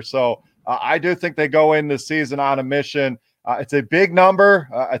later. So I do think they go in this season on a mission. It's a big number.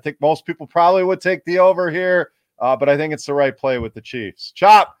 I think most people probably would take the over here, but I think it's the right play with the Chiefs.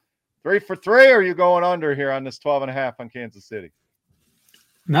 Chop, 3 for 3, or are you going under here on this 12.5 on Kansas City?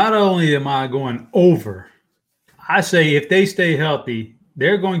 Not only am I going over, I say if they stay healthy,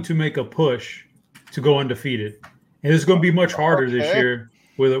 they're going to make a push to go undefeated. And it's going to be much harder this year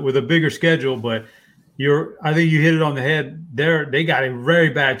with a bigger schedule, but I think you hit it on the head. They got a very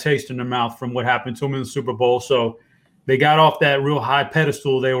bad taste in their mouth from what happened to them in the Super Bowl. So they got off that real high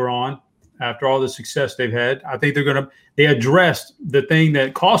pedestal they were on after all the success they've had. I think they addressed the thing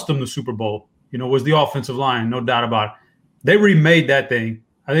that cost them the Super Bowl, was the offensive line, no doubt about it. They remade that thing.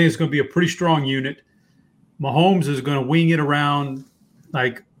 I think it's going to be a pretty strong unit. Mahomes is going to wing it around.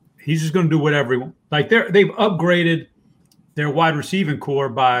 Like, he's just going to do whatever he wants. Like, they've upgraded their wide receiving core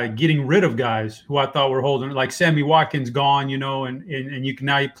by getting rid of guys who I thought were holding, like Sammy Watkins gone, and you can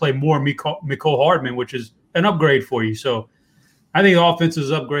now play more Mecole Hardman, which is an upgrade for you. So I think the offense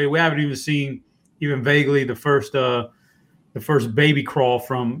is upgraded. We haven't even seen even vaguely the first baby crawl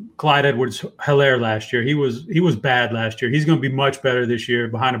from Clyde Edwards-Helaire last year. He was bad last year. He's going to be much better this year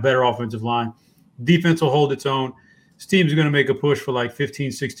behind a better offensive line. Defense will hold its own. This team's going to make a push for like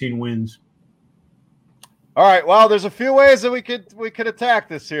 15, 16 wins. All right. Well, there's a few ways that we could attack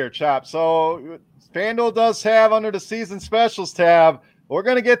this here, Chop. So FanDuel does have under the season specials tab. We're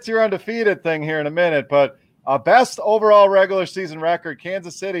going to get to your undefeated thing here in a minute, but Best overall regular season record,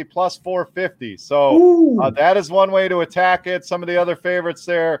 Kansas City plus 450. So that is one way to attack it. Some of the other favorites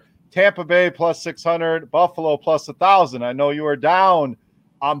there, Tampa Bay plus 600, Buffalo plus 1,000. I know you are down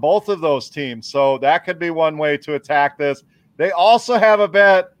on both of those teams, so that could be one way to attack this. They also have a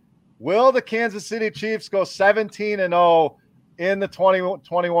bet. Will the Kansas City Chiefs go 17-0 in the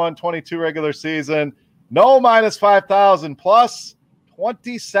 21-22 regular season? No, minus 5,000, plus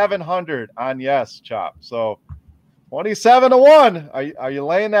 2,700 on yes, Chop. So 27-1. Are you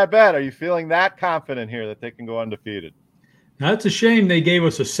laying that bet? Are you feeling that confident here that they can go undefeated? Now, it's a shame they gave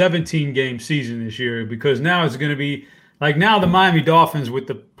us a 17-game season this year, because now it's going to be like now the Miami Dolphins with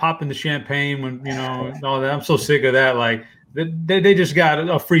the popping the champagne when, all that. I'm so sick of that. Like they just got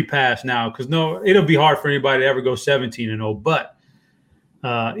a free pass now, because it'll be hard for anybody to ever go 17-0. But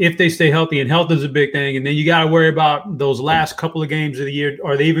if they stay healthy, and health is a big thing, and then you got to worry about those last couple of games of the year.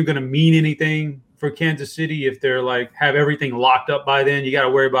 Are they even going to mean anything for Kansas City if they're like have everything locked up by then? You got to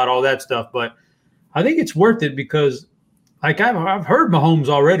worry about all that stuff. But I think it's worth it, because like I've heard Mahomes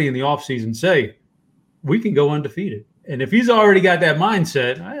already in the offseason say, we can go undefeated. And if he's already got that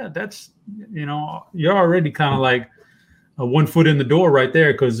mindset, that's, you're already kind of like a 1 foot in the door right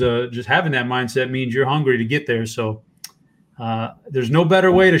there, because just having that mindset means you're hungry to get there. So there's no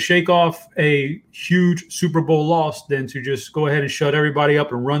better way to shake off a huge Super Bowl loss than to just go ahead and shut everybody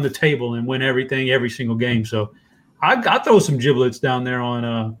up and run the table and win everything every single game. So I throw some giblets down there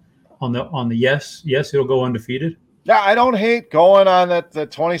on the yes. Yes, it'll go undefeated. Yeah, I don't hate going on the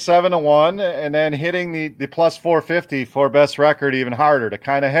 27-1 and then hitting the plus 450 for best record even harder to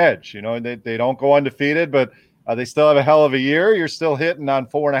kind of hedge. They don't go undefeated, but they still have a hell of a year. You're still hitting on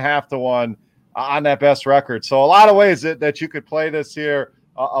 4.5-1 on that best record. So a lot of ways that you could play this here,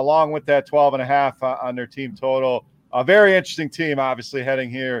 along with that 12.5 on their team total. A very interesting team, obviously,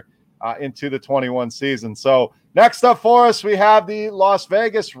 heading here into the 21 season. So next up for us, we have the Las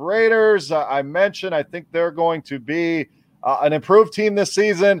Vegas Raiders. I mentioned I think they're going to be an improved team this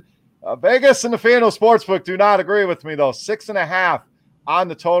season. Vegas and the FanDuel Sportsbook do not agree with me, though. 6.5 on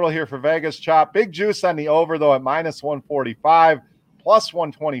the total here for Vegas, Chop. Big juice on the over, though, at minus 145, plus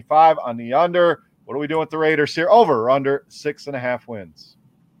 125 on the under. What are we doing with the Raiders here? Over or under 6.5 wins?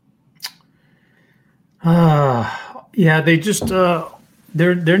 Yeah, they just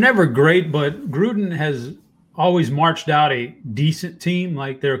they're never great, but Gruden has always marched out a decent team.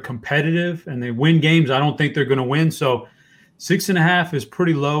 Like, they're competitive and they win games I don't think they're going to win. So 6.5 is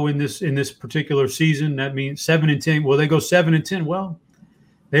pretty low in this particular season. That means 7-10. Will they go 7-10? Well,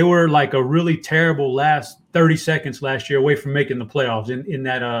 they were like a really terrible last 30 seconds last year away from making the playoffs in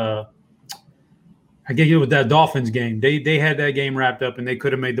that I get it with that Dolphins game. They had that game wrapped up and they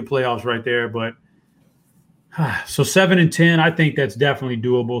could have made the playoffs right there. But so 7-10, I think that's definitely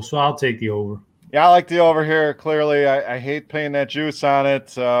doable. So I'll take the over. Yeah, I like the over here. Clearly, I hate paying that juice on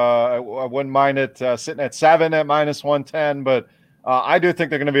it. I wouldn't mind it sitting at 7 at minus 110, but I do think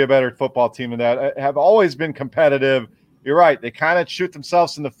they're going to be a better football team than that. Have always been competitive. You're right. They kind of shoot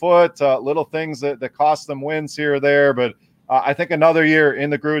themselves in the foot, little things that cost them wins here or there. But I think another year in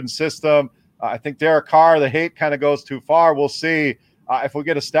the Gruden system, I think Derek Carr, the hate kind of goes too far. We'll see if we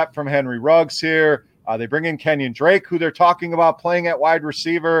get a step from Henry Ruggs here. They bring in Kenyon Drake, who they're talking about playing at wide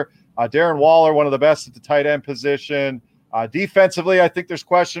receiver. Darren Waller, one of the best at the tight end position. Defensively, I think there's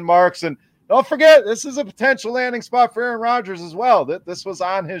question marks. And don't forget, this is a potential landing spot for Aaron Rodgers as well. This was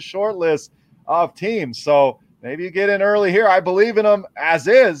on his short list of teams. So maybe you get in early here. I believe in them as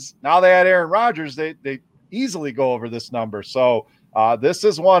is. Now they had Aaron Rodgers. They easily go over this number. So this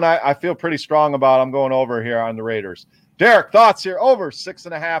is one I feel pretty strong about. I'm going over here on the Raiders. Derek, thoughts here? Over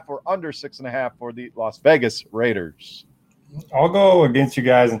 6.5 or under 6.5 for the Las Vegas Raiders? I'll go against you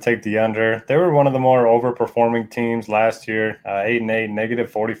guys and take the under. They were one of the more overperforming teams last year, 8-8, negative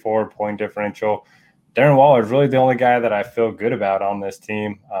 44 point differential. Darren Waller is really the only guy that I feel good about on this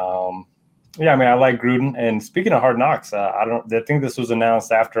team. Yeah, I mean, I like Gruden. And speaking of Hard Knocks, I think this was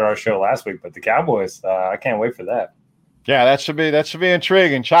announced after our show last week, but the Cowboys, I can't wait for that. Yeah, that should be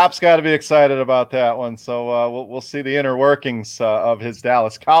intriguing. Chop's got to be excited about that one. So we'll see the inner workings of his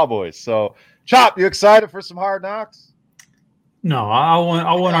Dallas Cowboys. So, Chop, you excited for some Hard Knocks? No, I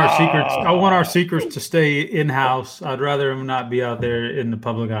want our secrets. I want our secrets to stay in house. I'd rather them not be out there in the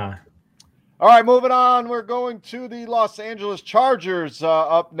public eye. All right, moving on. We're going to the Los Angeles Chargers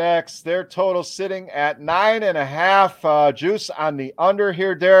up next. Their total sitting at 9.5. Juice on the under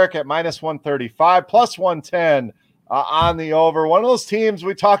here, Derek, at minus 135, plus 110 on the over. One of those teams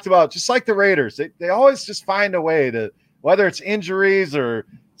we talked about, just like the Raiders. They always just find a way to, whether it's injuries or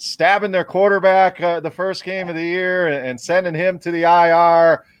stabbing their quarterback the first game of the year and sending him to the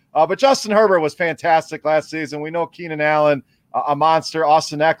IR, But Justin Herbert was fantastic last season. We know Keenan Allen, a monster.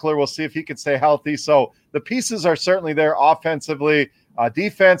 Austin Eckler, we'll see if he can stay healthy. So the pieces are certainly there offensively.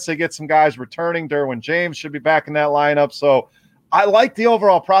 Defense, they get some guys returning. Derwin James should be back in that lineup. So I like the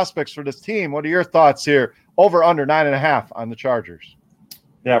overall prospects for this team. What are your thoughts here? Over under 9.5 on the Chargers.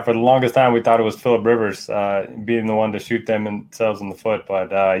 Yeah, for the longest time, we thought it was Phillip Rivers being the one to shoot themselves in the foot. But,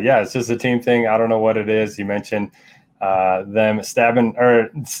 yeah, it's just a team thing. I don't know what it is. You mentioned them stabbing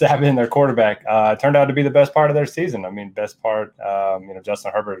their quarterback. Turned out to be the best part of their season. I mean, best part,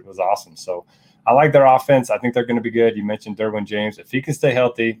 Justin Herbert was awesome. So I like their offense. I think they're going to be good. You mentioned Derwin James. If he can stay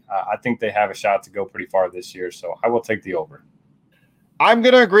healthy, I think they have a shot to go pretty far this year. So I will take the over. I'm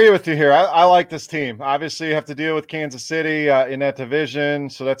going to agree with you here. I like this team. Obviously, you have to deal with Kansas City in that division,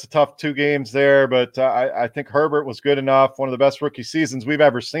 so that's a tough 2 games there. But I think Herbert was good enough. One of the best rookie seasons we've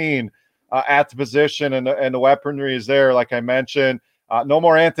ever seen at the position, and the weaponry is there, like I mentioned. No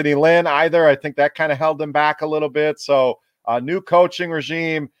more Anthony Lynn either. I think that kind of held them back a little bit. So new coaching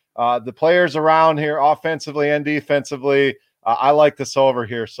regime, the players around here offensively and defensively. I like this over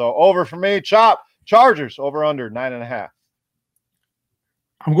here. So over for me. Chop. Chargers over under 9.5.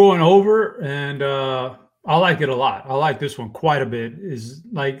 I'm going over, and I like it a lot. I like this one quite a bit. Is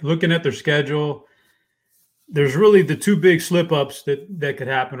like looking at their schedule. There's really the 2 big slip-ups that could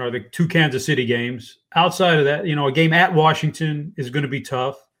happen are the 2 Kansas City games. Outside of that, a game at Washington is going to be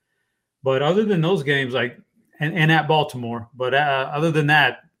tough. But other than those games, and at Baltimore, but other than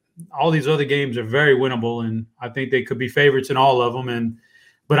that, all these other games are very winnable, and I think they could be favorites in all of them.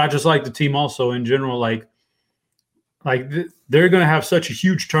 But I just like the team also in general, they're going to have such a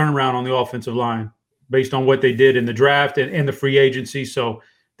huge turnaround on the offensive line based on what they did in the draft and the free agency. So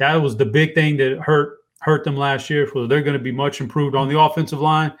that was the big thing that hurt them last year. So they're going to be much improved on the offensive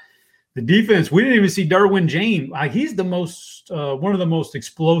line. The defense, we didn't even see Derwin James. He's the most one of the most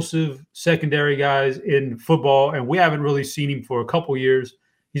explosive secondary guys in football, and we haven't really seen him for a couple years.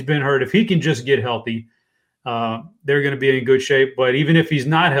 He's been hurt. If he can just get healthy, they're going to be in good shape. But even if he's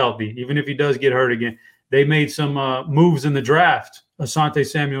not healthy, even if he does get hurt again, they made some moves in the draft. Asante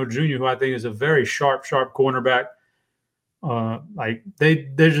Samuel Jr., who I think is a very sharp cornerback.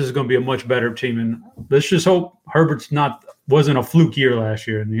 They're just going to be a much better team. And let's just hope Herbert's wasn't a fluke year last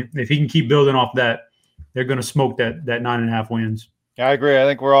year. And if he can keep building off that, they're going to smoke that 9.5 wins. Yeah, I agree. I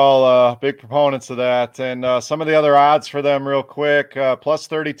think we're all big proponents of that. And some of the other odds for them real quick, plus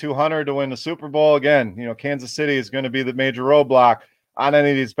 3,200 to win the Super Bowl. Again, Kansas City is going to be the major roadblock on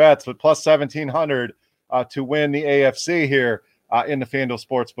any of these bets, but plus 1,700 to win the AFC here in the FanDuel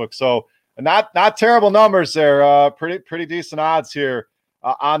Sportsbook. So not terrible numbers there. Pretty decent odds here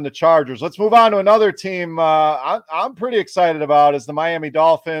on the Chargers. Let's move on to another team I'm pretty excited about is the Miami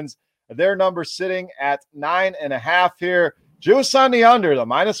Dolphins. Their number sitting at 9.5 here. Juice on the under, the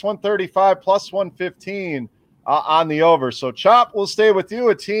minus 135, plus 115 on the over. So, Chop, we'll stay with you,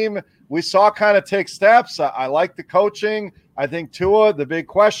 a team we saw kind of take steps. I like the coaching. I think Tua, the big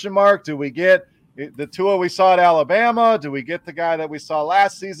question mark, do we get the Tua we saw at Alabama? Do we get the guy that we saw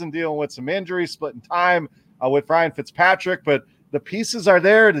last season dealing with some injuries, splitting time with Ryan Fitzpatrick? But the pieces are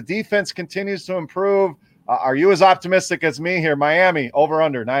there. The defense continues to improve. Are you as optimistic as me here? Miami, over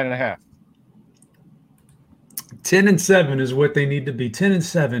under 9.5. 10-7 is what they need to be.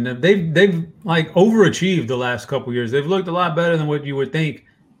 10-7. They've overachieved the last couple years. They've looked a lot better than what you would think,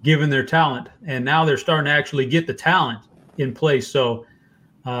 given their talent. And now they're starting to actually get the talent in place. So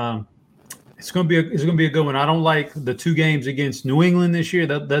it's going to be a good one. I don't like the 2 games against New England this year.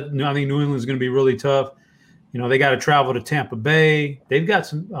 I think New England is going to be really tough. They got to travel to Tampa Bay. They've got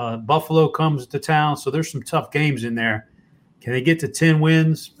some Buffalo comes to town, so there's some tough games in there. Can they get to 10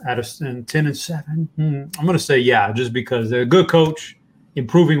 wins out of 10-7? I'm going to say yeah, just because they're a good coach,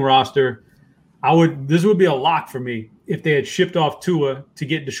 improving roster. This would be a lock for me if they had shipped off Tua to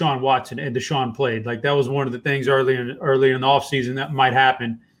get Deshaun Watson and Deshaun played. That was one of the things early in the offseason that might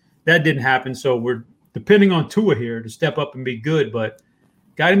happen. That didn't happen, so we're depending on Tua here to step up and be good, but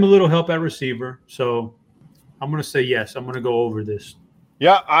got him a little help at receiver. So I'm going to say yes. I'm going to go over this.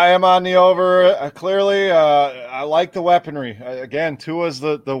 Yeah, I am on the over. Clearly, I like the weaponry. Again, Tua's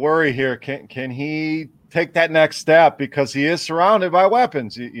the worry here. Can he take that next step? Because he is surrounded by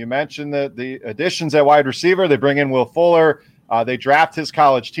weapons. You mentioned the additions at wide receiver. They bring in Will Fuller. They draft his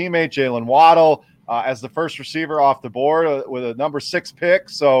college teammate, Jalen Waddle, as the first receiver off the board with a number 6 pick.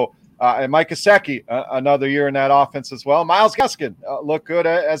 So, and Mike Gesicki, another year in that offense as well. Myles Gaskin looked good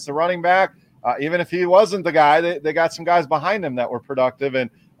as the running back. Even if he wasn't the guy, they got some guys behind him that were productive, and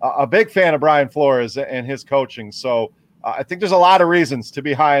a big fan of Brian Flores and his coaching. So I think there's a lot of reasons to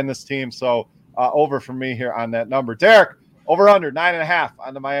be high in this team. So over for me here on that number. Derek, Over under 9.5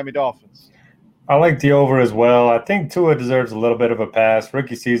 on the Miami Dolphins. I like the over as well. I think Tua deserves a little bit of a pass.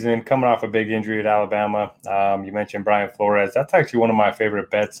 Rookie season, coming off a big injury at Alabama. You mentioned Brian Flores. That's actually one of my favorite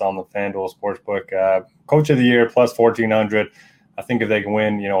bets on the FanDuel Sportsbook. Coach of the Year, plus 1,400. I think if they can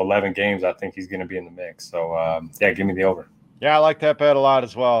win, 11 games, I think he's going to be in the mix. So, give me the over. Yeah, I like that bet a lot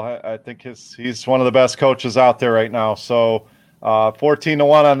as well. I think he's one of the best coaches out there right now. So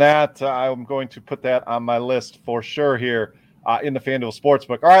 14-1 on that. I'm going to put that on my list for sure here in the FanDuel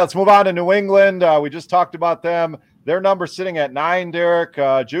Sportsbook. All right, let's move on to New England. We just talked about them. Their number sitting at 9,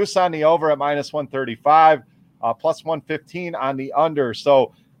 Derek. Juice on the over at minus 135, plus 115 on the under.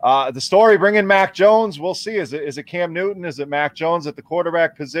 So the story, bringing Mac Jones, we'll see. Is it Cam Newton? Is it Mac Jones at the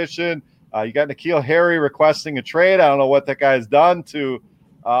quarterback position? You got N'Keal Harry requesting a trade. I don't know what that guy's done to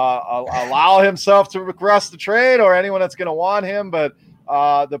allow himself to request the trade or anyone that's going to want him. But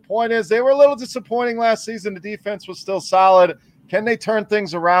the point is they were a little disappointing last season. The defense was still solid. Can they turn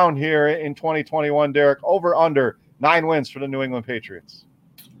things around here in 2021, Derek? Over, under 9 wins for the New England Patriots.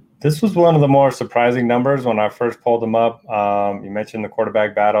 This was one of the more surprising numbers when I first pulled them up. You mentioned the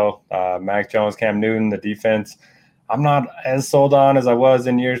quarterback battle, Mac Jones, Cam Newton, the defense. I'm not as sold on as I was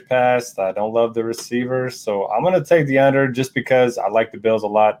in years past. I don't love the receivers. So I'm going to take the under just because I like the Bills a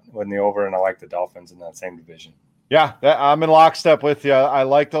lot in the over, and I like the Dolphins in that same division. Yeah, I'm in lockstep with you. I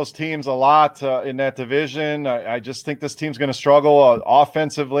like those teams a lot in that division. I just think this team's going to struggle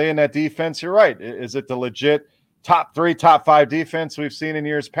offensively in that defense. You're right. Is it the legit top 3, top 5 defense we've seen in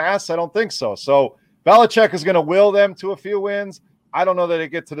years past? I don't think so. So Belichick is going to will them to a few wins. I don't know that they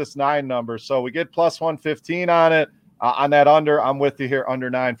get to this 9 number. So we get plus 115 on it. On that under, I'm with you here, under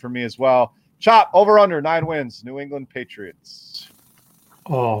 9 for me as well. Chop, over, under, 9 wins, New England Patriots.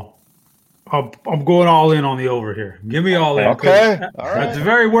 Oh, I'm going all in on the over here. Give me all in. Okay. All right. At the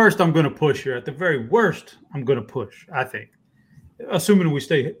very worst, I'm going to push here. At the very worst, I'm going to push, I think. Assuming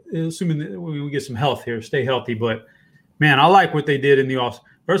that we get some health here, stay healthy. But, man, I like what they did in the offseason.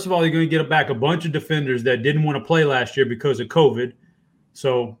 First of all, you're going to get back a bunch of defenders that didn't want to play last year because of COVID.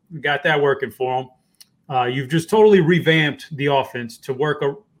 So we got that working for them. You've just totally revamped the offense to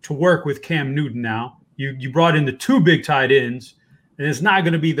work with Cam Newton now. You brought in the 2 big tight ends, and it's not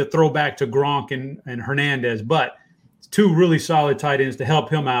going to be the throwback to Gronk and Hernandez, but it's 2 really solid tight ends to help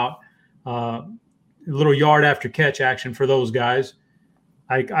him out. A little yard after catch action for those guys.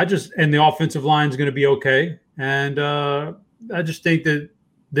 And the offensive line is going to be okay, and I just think that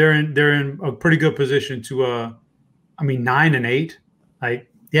they're in a pretty good position to 9-8.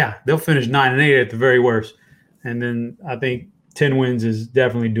 Yeah, they'll finish 9-8 at the very worst. And then I think 10 wins is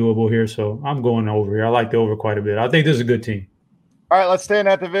definitely doable here. So I'm going over here. I like the over quite a bit. I think this is a good team. All right, let's stay in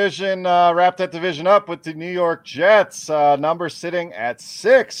that division. Wrap that division up with the New York Jets. Number sitting at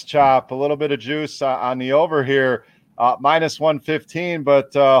 6, Chop. A little bit of juice on the over here, minus 115.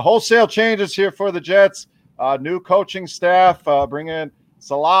 But wholesale changes here for the Jets. New coaching staff, bring in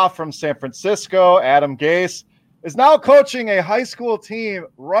Salah from San Francisco, Adam Gase is now coaching a high school team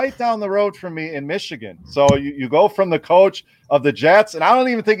right down the road from me in Michigan. So you go from the coach of the Jets, and I don't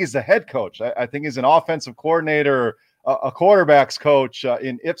even think he's the head coach. I think he's an offensive coordinator, a quarterback's coach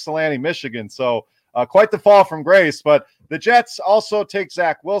in Ypsilanti, Michigan. So quite the fall from grace. But the Jets also take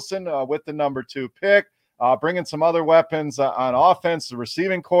Zach Wilson with the number 2 pick, bringing some other weapons on offense. The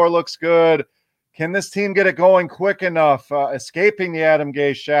receiving core looks good. Can this team get it going quick enough, escaping the Adam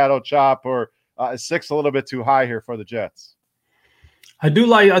Gase shadow, Chop, or is 6 a little bit too high here for the Jets? I do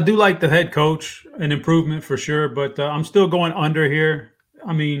like the head coach, an improvement for sure, but I'm still going under here.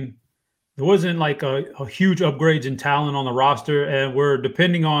 I mean, there wasn't like a huge upgrades in talent on the roster, and we're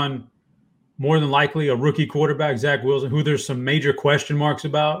depending on more than likely a rookie quarterback, Zach Wilson, who there's some major question marks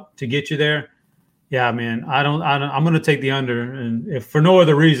about to get you there. Yeah, man, I'm going to take the under, and if for no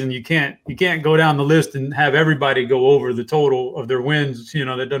other reason, you can't go down the list and have everybody go over the total of their wins.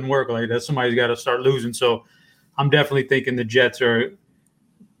 That doesn't work like that. Somebody's got to start losing. So I'm definitely thinking the Jets are,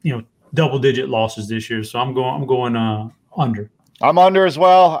 double-digit losses this year. So I'm going under. I'm under as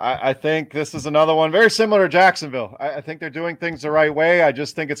well. I think this is another one very similar to Jacksonville. I think they're doing things the right way. I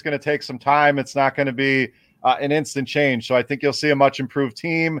just think it's going to take some time. It's not going to be an instant change. So I think you'll see a much improved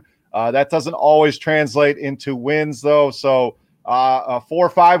team. That doesn't always translate into wins, though. So a 4 or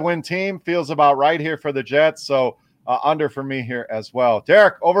 5 win team feels about right here for the Jets. So under for me here as well.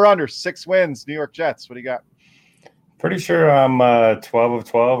 Derek, over under 6 wins, New York Jets. What do you got? Pretty sure I'm 12 of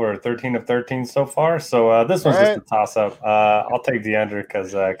 12 or 13 of 13 so far. So this one's just a toss-up. I'll take the under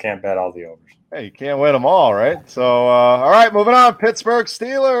because I can't bet all the overs. Hey, you can't win them all, right? So, all right, moving on. Pittsburgh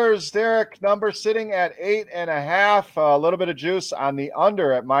Steelers. Derek, number sitting at 8.5. A little bit of juice on the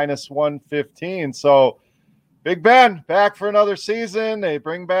under at minus 115. So Big Ben back for another season. They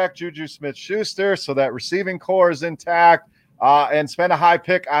bring back Juju Smith-Schuster, so that receiving core is intact, and spend a high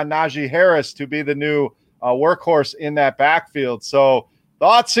pick on Najee Harris to be the new workhorse in that backfield. So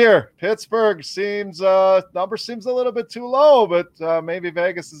thoughts here? Pittsburgh number seems a little bit too low, but maybe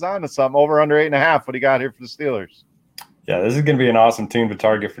Vegas is on to something. Over under 8.5. What do you got here for the Steelers? Yeah, this is going to be an awesome team to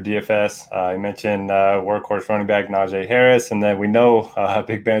target for DFS. You mentioned workhorse running back Najee Harris, and then we know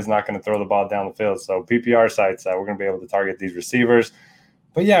Big Ben's not going to throw the ball down the field. So PPR sites, we're going to be able to target these receivers.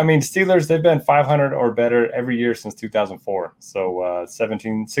 But yeah, I mean, Steelers, they've been 500 or better every year since 2004. So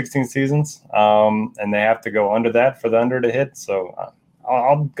 16 seasons, and they have to go under that for the under to hit. So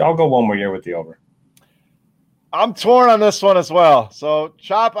I'll go one more year with the over. I'm torn on this one as well. So,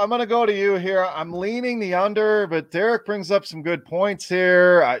 Chop, I'm going to go to you here. I'm leaning the under, but Derek brings up some good points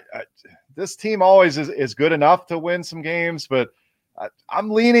here. This team always is good enough to win some games, but I'm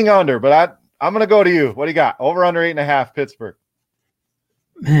leaning under. But I'm going to go to you. What do you got? Over under 8.5, Pittsburgh.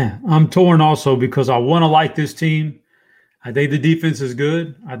 Man, I'm torn also because I want to like this team. I think the defense is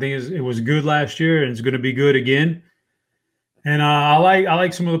good. I think it was good last year, and it's going to be good again. And I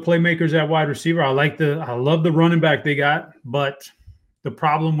like some of the playmakers at wide receiver. I love the running back they got, but the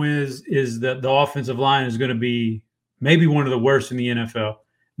problem is that the offensive line is going to be maybe one of the worst in the NFL.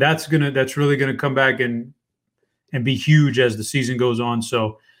 That's really going to come back and be huge as the season goes on.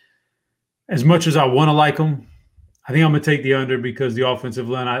 So as much as I want to like them, I think I'm going to take the under because the offensive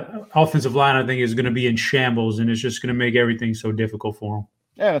line I think is going to be in shambles, and it's just going to make everything so difficult for them.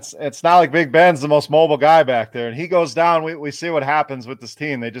 Yeah, it's not like Big Ben's the most mobile guy back there, and he goes down. We see what happens with this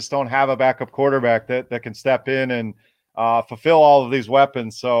team. They just don't have a backup quarterback that can step in and fulfill all of these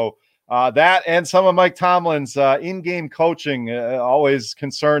weapons. So that and some of Mike Tomlin's in-game coaching always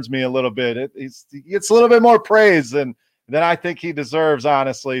concerns me a little bit. He gets a little bit more praise than I think he deserves,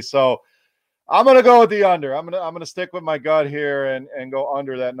 honestly. So I'm going to go with the under. I'm going to stick with my gut here and go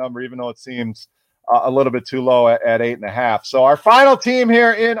under that number, even though it seems a little bit too low at 8.5. So our final team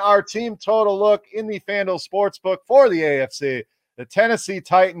here in our team total look in the FanDuel Sportsbook for the AFC, the Tennessee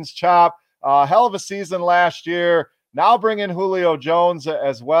Titans. Chop, hell of a season last year. Now bring in Julio Jones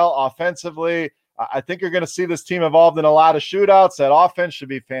as well offensively. I think you're going to see this team involved in a lot of shootouts. That offense should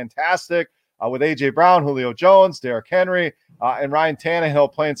be fantastic with A.J. Brown, Julio Jones, Derrick Henry, and Ryan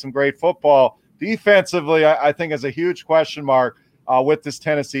Tannehill playing some great football. Defensively, I think is a huge question mark with this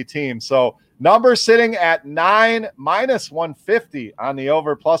Tennessee team. So number sitting at 9 minus 150 on the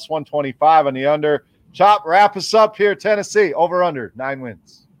over, plus 125 on the under. Chop, wrap us up here. Tennessee, over under 9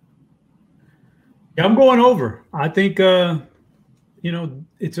 wins. Yeah, I'm going over. I think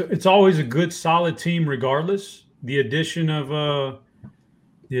it's always a good, solid team regardless. The addition of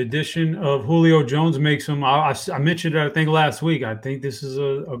Julio Jones makes them. I mentioned it, I think, last week. I think this is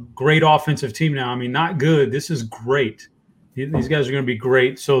a great offensive team now. I mean, not good. This is great. These guys are going to be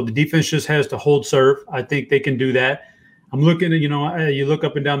great. So the defense just has to hold serve. I think they can do that. I'm looking at, you look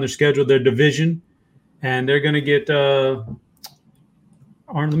up and down their schedule, their division, and they're going to get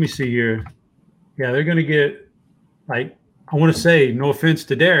let me see here. Yeah, they're going to get, I want to say, no offense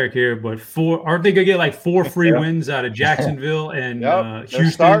to Derek here, but aren't they going to get 4 free wins out of Jacksonville and Houston?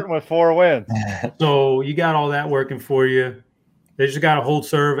 They're starting with 4 wins. So you got all that working for you. They just got to hold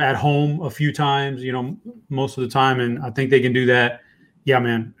serve at home a few times, most of the time, and I think they can do that. Yeah,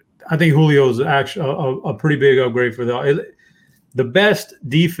 man, I think Julio's actually a pretty big upgrade for the best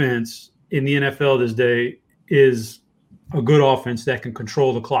defense in the NFL this day is a good offense that can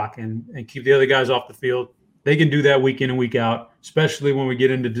control the clock and keep the other guys off the field. They can do that week in and week out, especially when we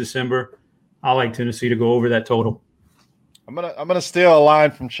get into December. I like Tennessee to go over that total. I'm gonna steal a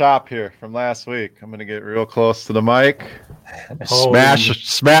line from Chop here from last week. I'm gonna get real close to the mic,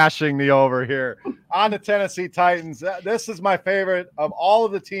 smashing the over here on the Tennessee Titans. This is my favorite of all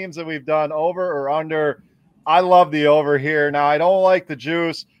of the teams that we've done, over or under. I love the over here. Now I don't like the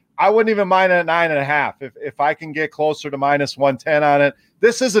juice. I wouldn't even mind it at 9.5 if I can get closer to minus 110 on it.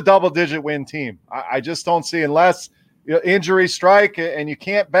 This is a double-digit win team. I just don't see, unless injuries strike, and you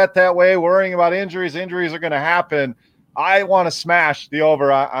can't bet that way, worrying about injuries. Injuries are going to happen. I want to smash the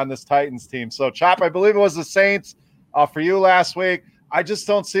over on this Titans team. So, Chop, I believe it was the Saints for you last week. I just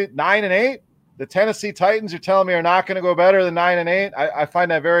don't see it. 9-8. The Tennessee Titans, you're telling me, are not going to go better than 9-8. I find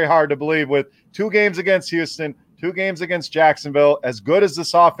that very hard to believe with 2 games against Houston, 2 games against Jacksonville. As good as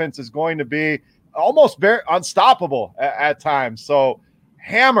this offense is going to be, almost unstoppable at times. So,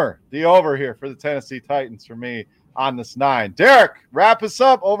 hammer the over here for the Tennessee Titans for me on this 9. Derek, wrap us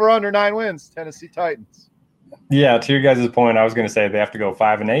up. Over under 9 wins, Tennessee Titans. Yeah, to your guys' point, I was going to say they have to go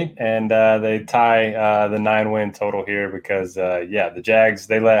 5-8, and they tie the 9-win total here because, the Jags,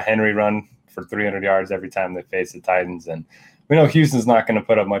 they let Henry run for 300 yards every time they face the Titans. And we know Houston's not going to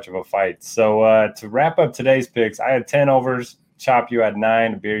put up much of a fight. So to wrap up today's picks, I had 10 overs. Chop, you had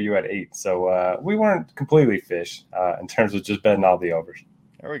 9. Beer, you had 8. So we weren't completely fish in terms of just betting all the overs.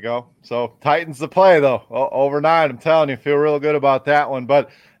 There we go. So Titans the play, though. Over 9, I'm telling you, feel real good about that one. But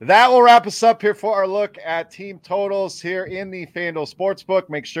that will wrap us up here for our look at team totals here in the FanDuel Sportsbook.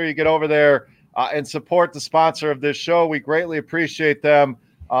 Make sure you get over there and support the sponsor of this show. We greatly appreciate them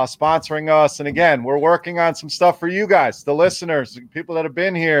sponsoring us. And again, we're working on some stuff for you guys, the listeners, the people that have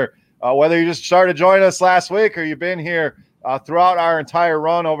been here, whether you just started joining us last week or you've been here throughout our entire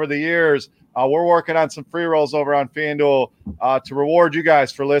run over the years. We're working on some free rolls over on FanDuel to reward you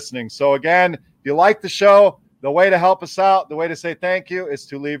guys for listening. So again, if you like the show, the way to help us out, the way to say thank you is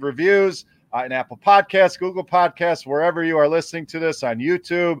to leave reviews in Apple Podcasts, Google Podcasts, wherever you are listening to this, on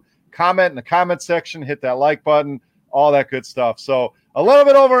YouTube. Comment in the comment section, hit that like button, all that good stuff. So a little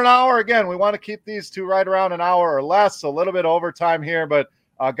bit over an hour. Again, we want to keep these to right around an hour or less, a little bit overtime here. But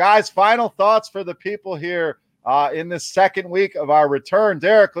guys, final thoughts for the people here in this second week of our return.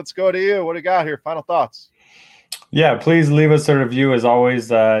 Derek, let's go to you. What do you got here? Final thoughts. Yeah, please leave us a review. As always,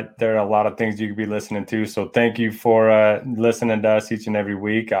 there are a lot of things you could be listening to. So thank you for listening to us each and every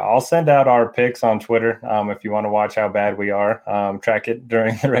week. I'll send out our picks on Twitter if you want to watch how bad we are, track it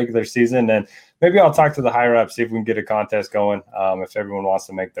during the regular season. And maybe I'll talk to the higher ups, see if we can get a contest going if everyone wants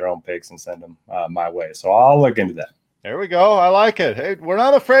to make their own picks and send them my way. So I'll look into that. There we go. I like it. Hey, we're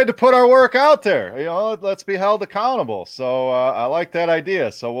not afraid to put our work out there. Let's be held accountable. So I like that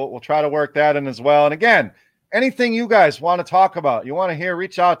idea. So we'll try to work that in as well. And again, anything you guys want to talk about, you want to hear,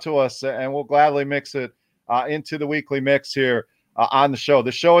 reach out to us, and we'll gladly mix it into the weekly mix here on the show.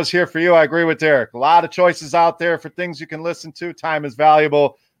 The show is here for you. I agree with Derek. A lot of choices out there for things you can listen to. Time is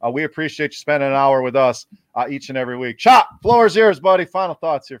valuable. We appreciate you spending an hour with us each and every week. Chop, floor is yours, buddy. Final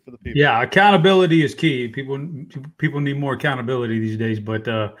thoughts here for the people. Yeah, accountability is key. People need more accountability these days. But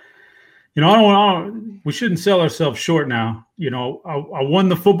we shouldn't sell ourselves short now. I won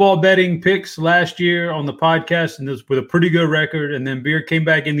the football betting picks last year on the podcast, and this with a pretty good record. And then Beer came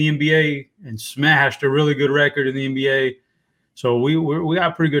back in the NBA and smashed a really good record in the NBA. So we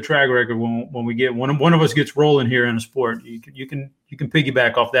got a pretty good track record when we get one of us gets rolling here in a sport. You can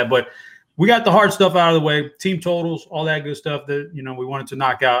piggyback off that, but we got the hard stuff out of the way, team totals, all that good stuff that we wanted to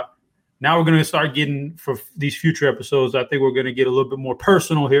knock out. Now we're going to start getting, for these future episodes, I think we're going to get a little bit more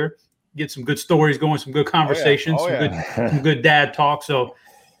personal here, get some good stories going, some good conversations, some good dad talk. So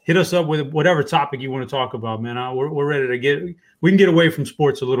hit us up with whatever topic you want to talk about, man. We're ready to we can get away from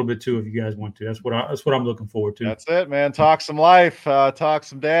sports a little bit too if you guys want to. That's what I'm looking forward to. That's it, man. Talk some life, talk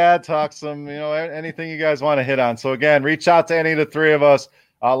some dad, talk some, anything you guys want to hit on. So again, reach out to any of the three of us.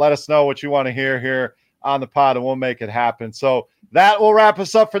 Let us know what you want to hear here on the pod, and we'll make it happen. So that will wrap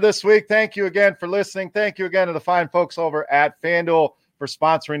us up for this week. Thank you again for listening. Thank you again to the fine folks over at FanDuel for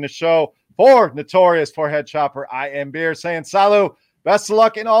sponsoring the show. For Notorious Forehead Chopper, I am Beer saying salut. Best of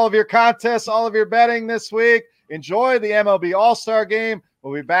luck in all of your contests, all of your betting this week. Enjoy the MLB All-Star Game.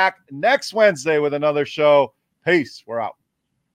 We'll be back next Wednesday with another show. Peace. We're out.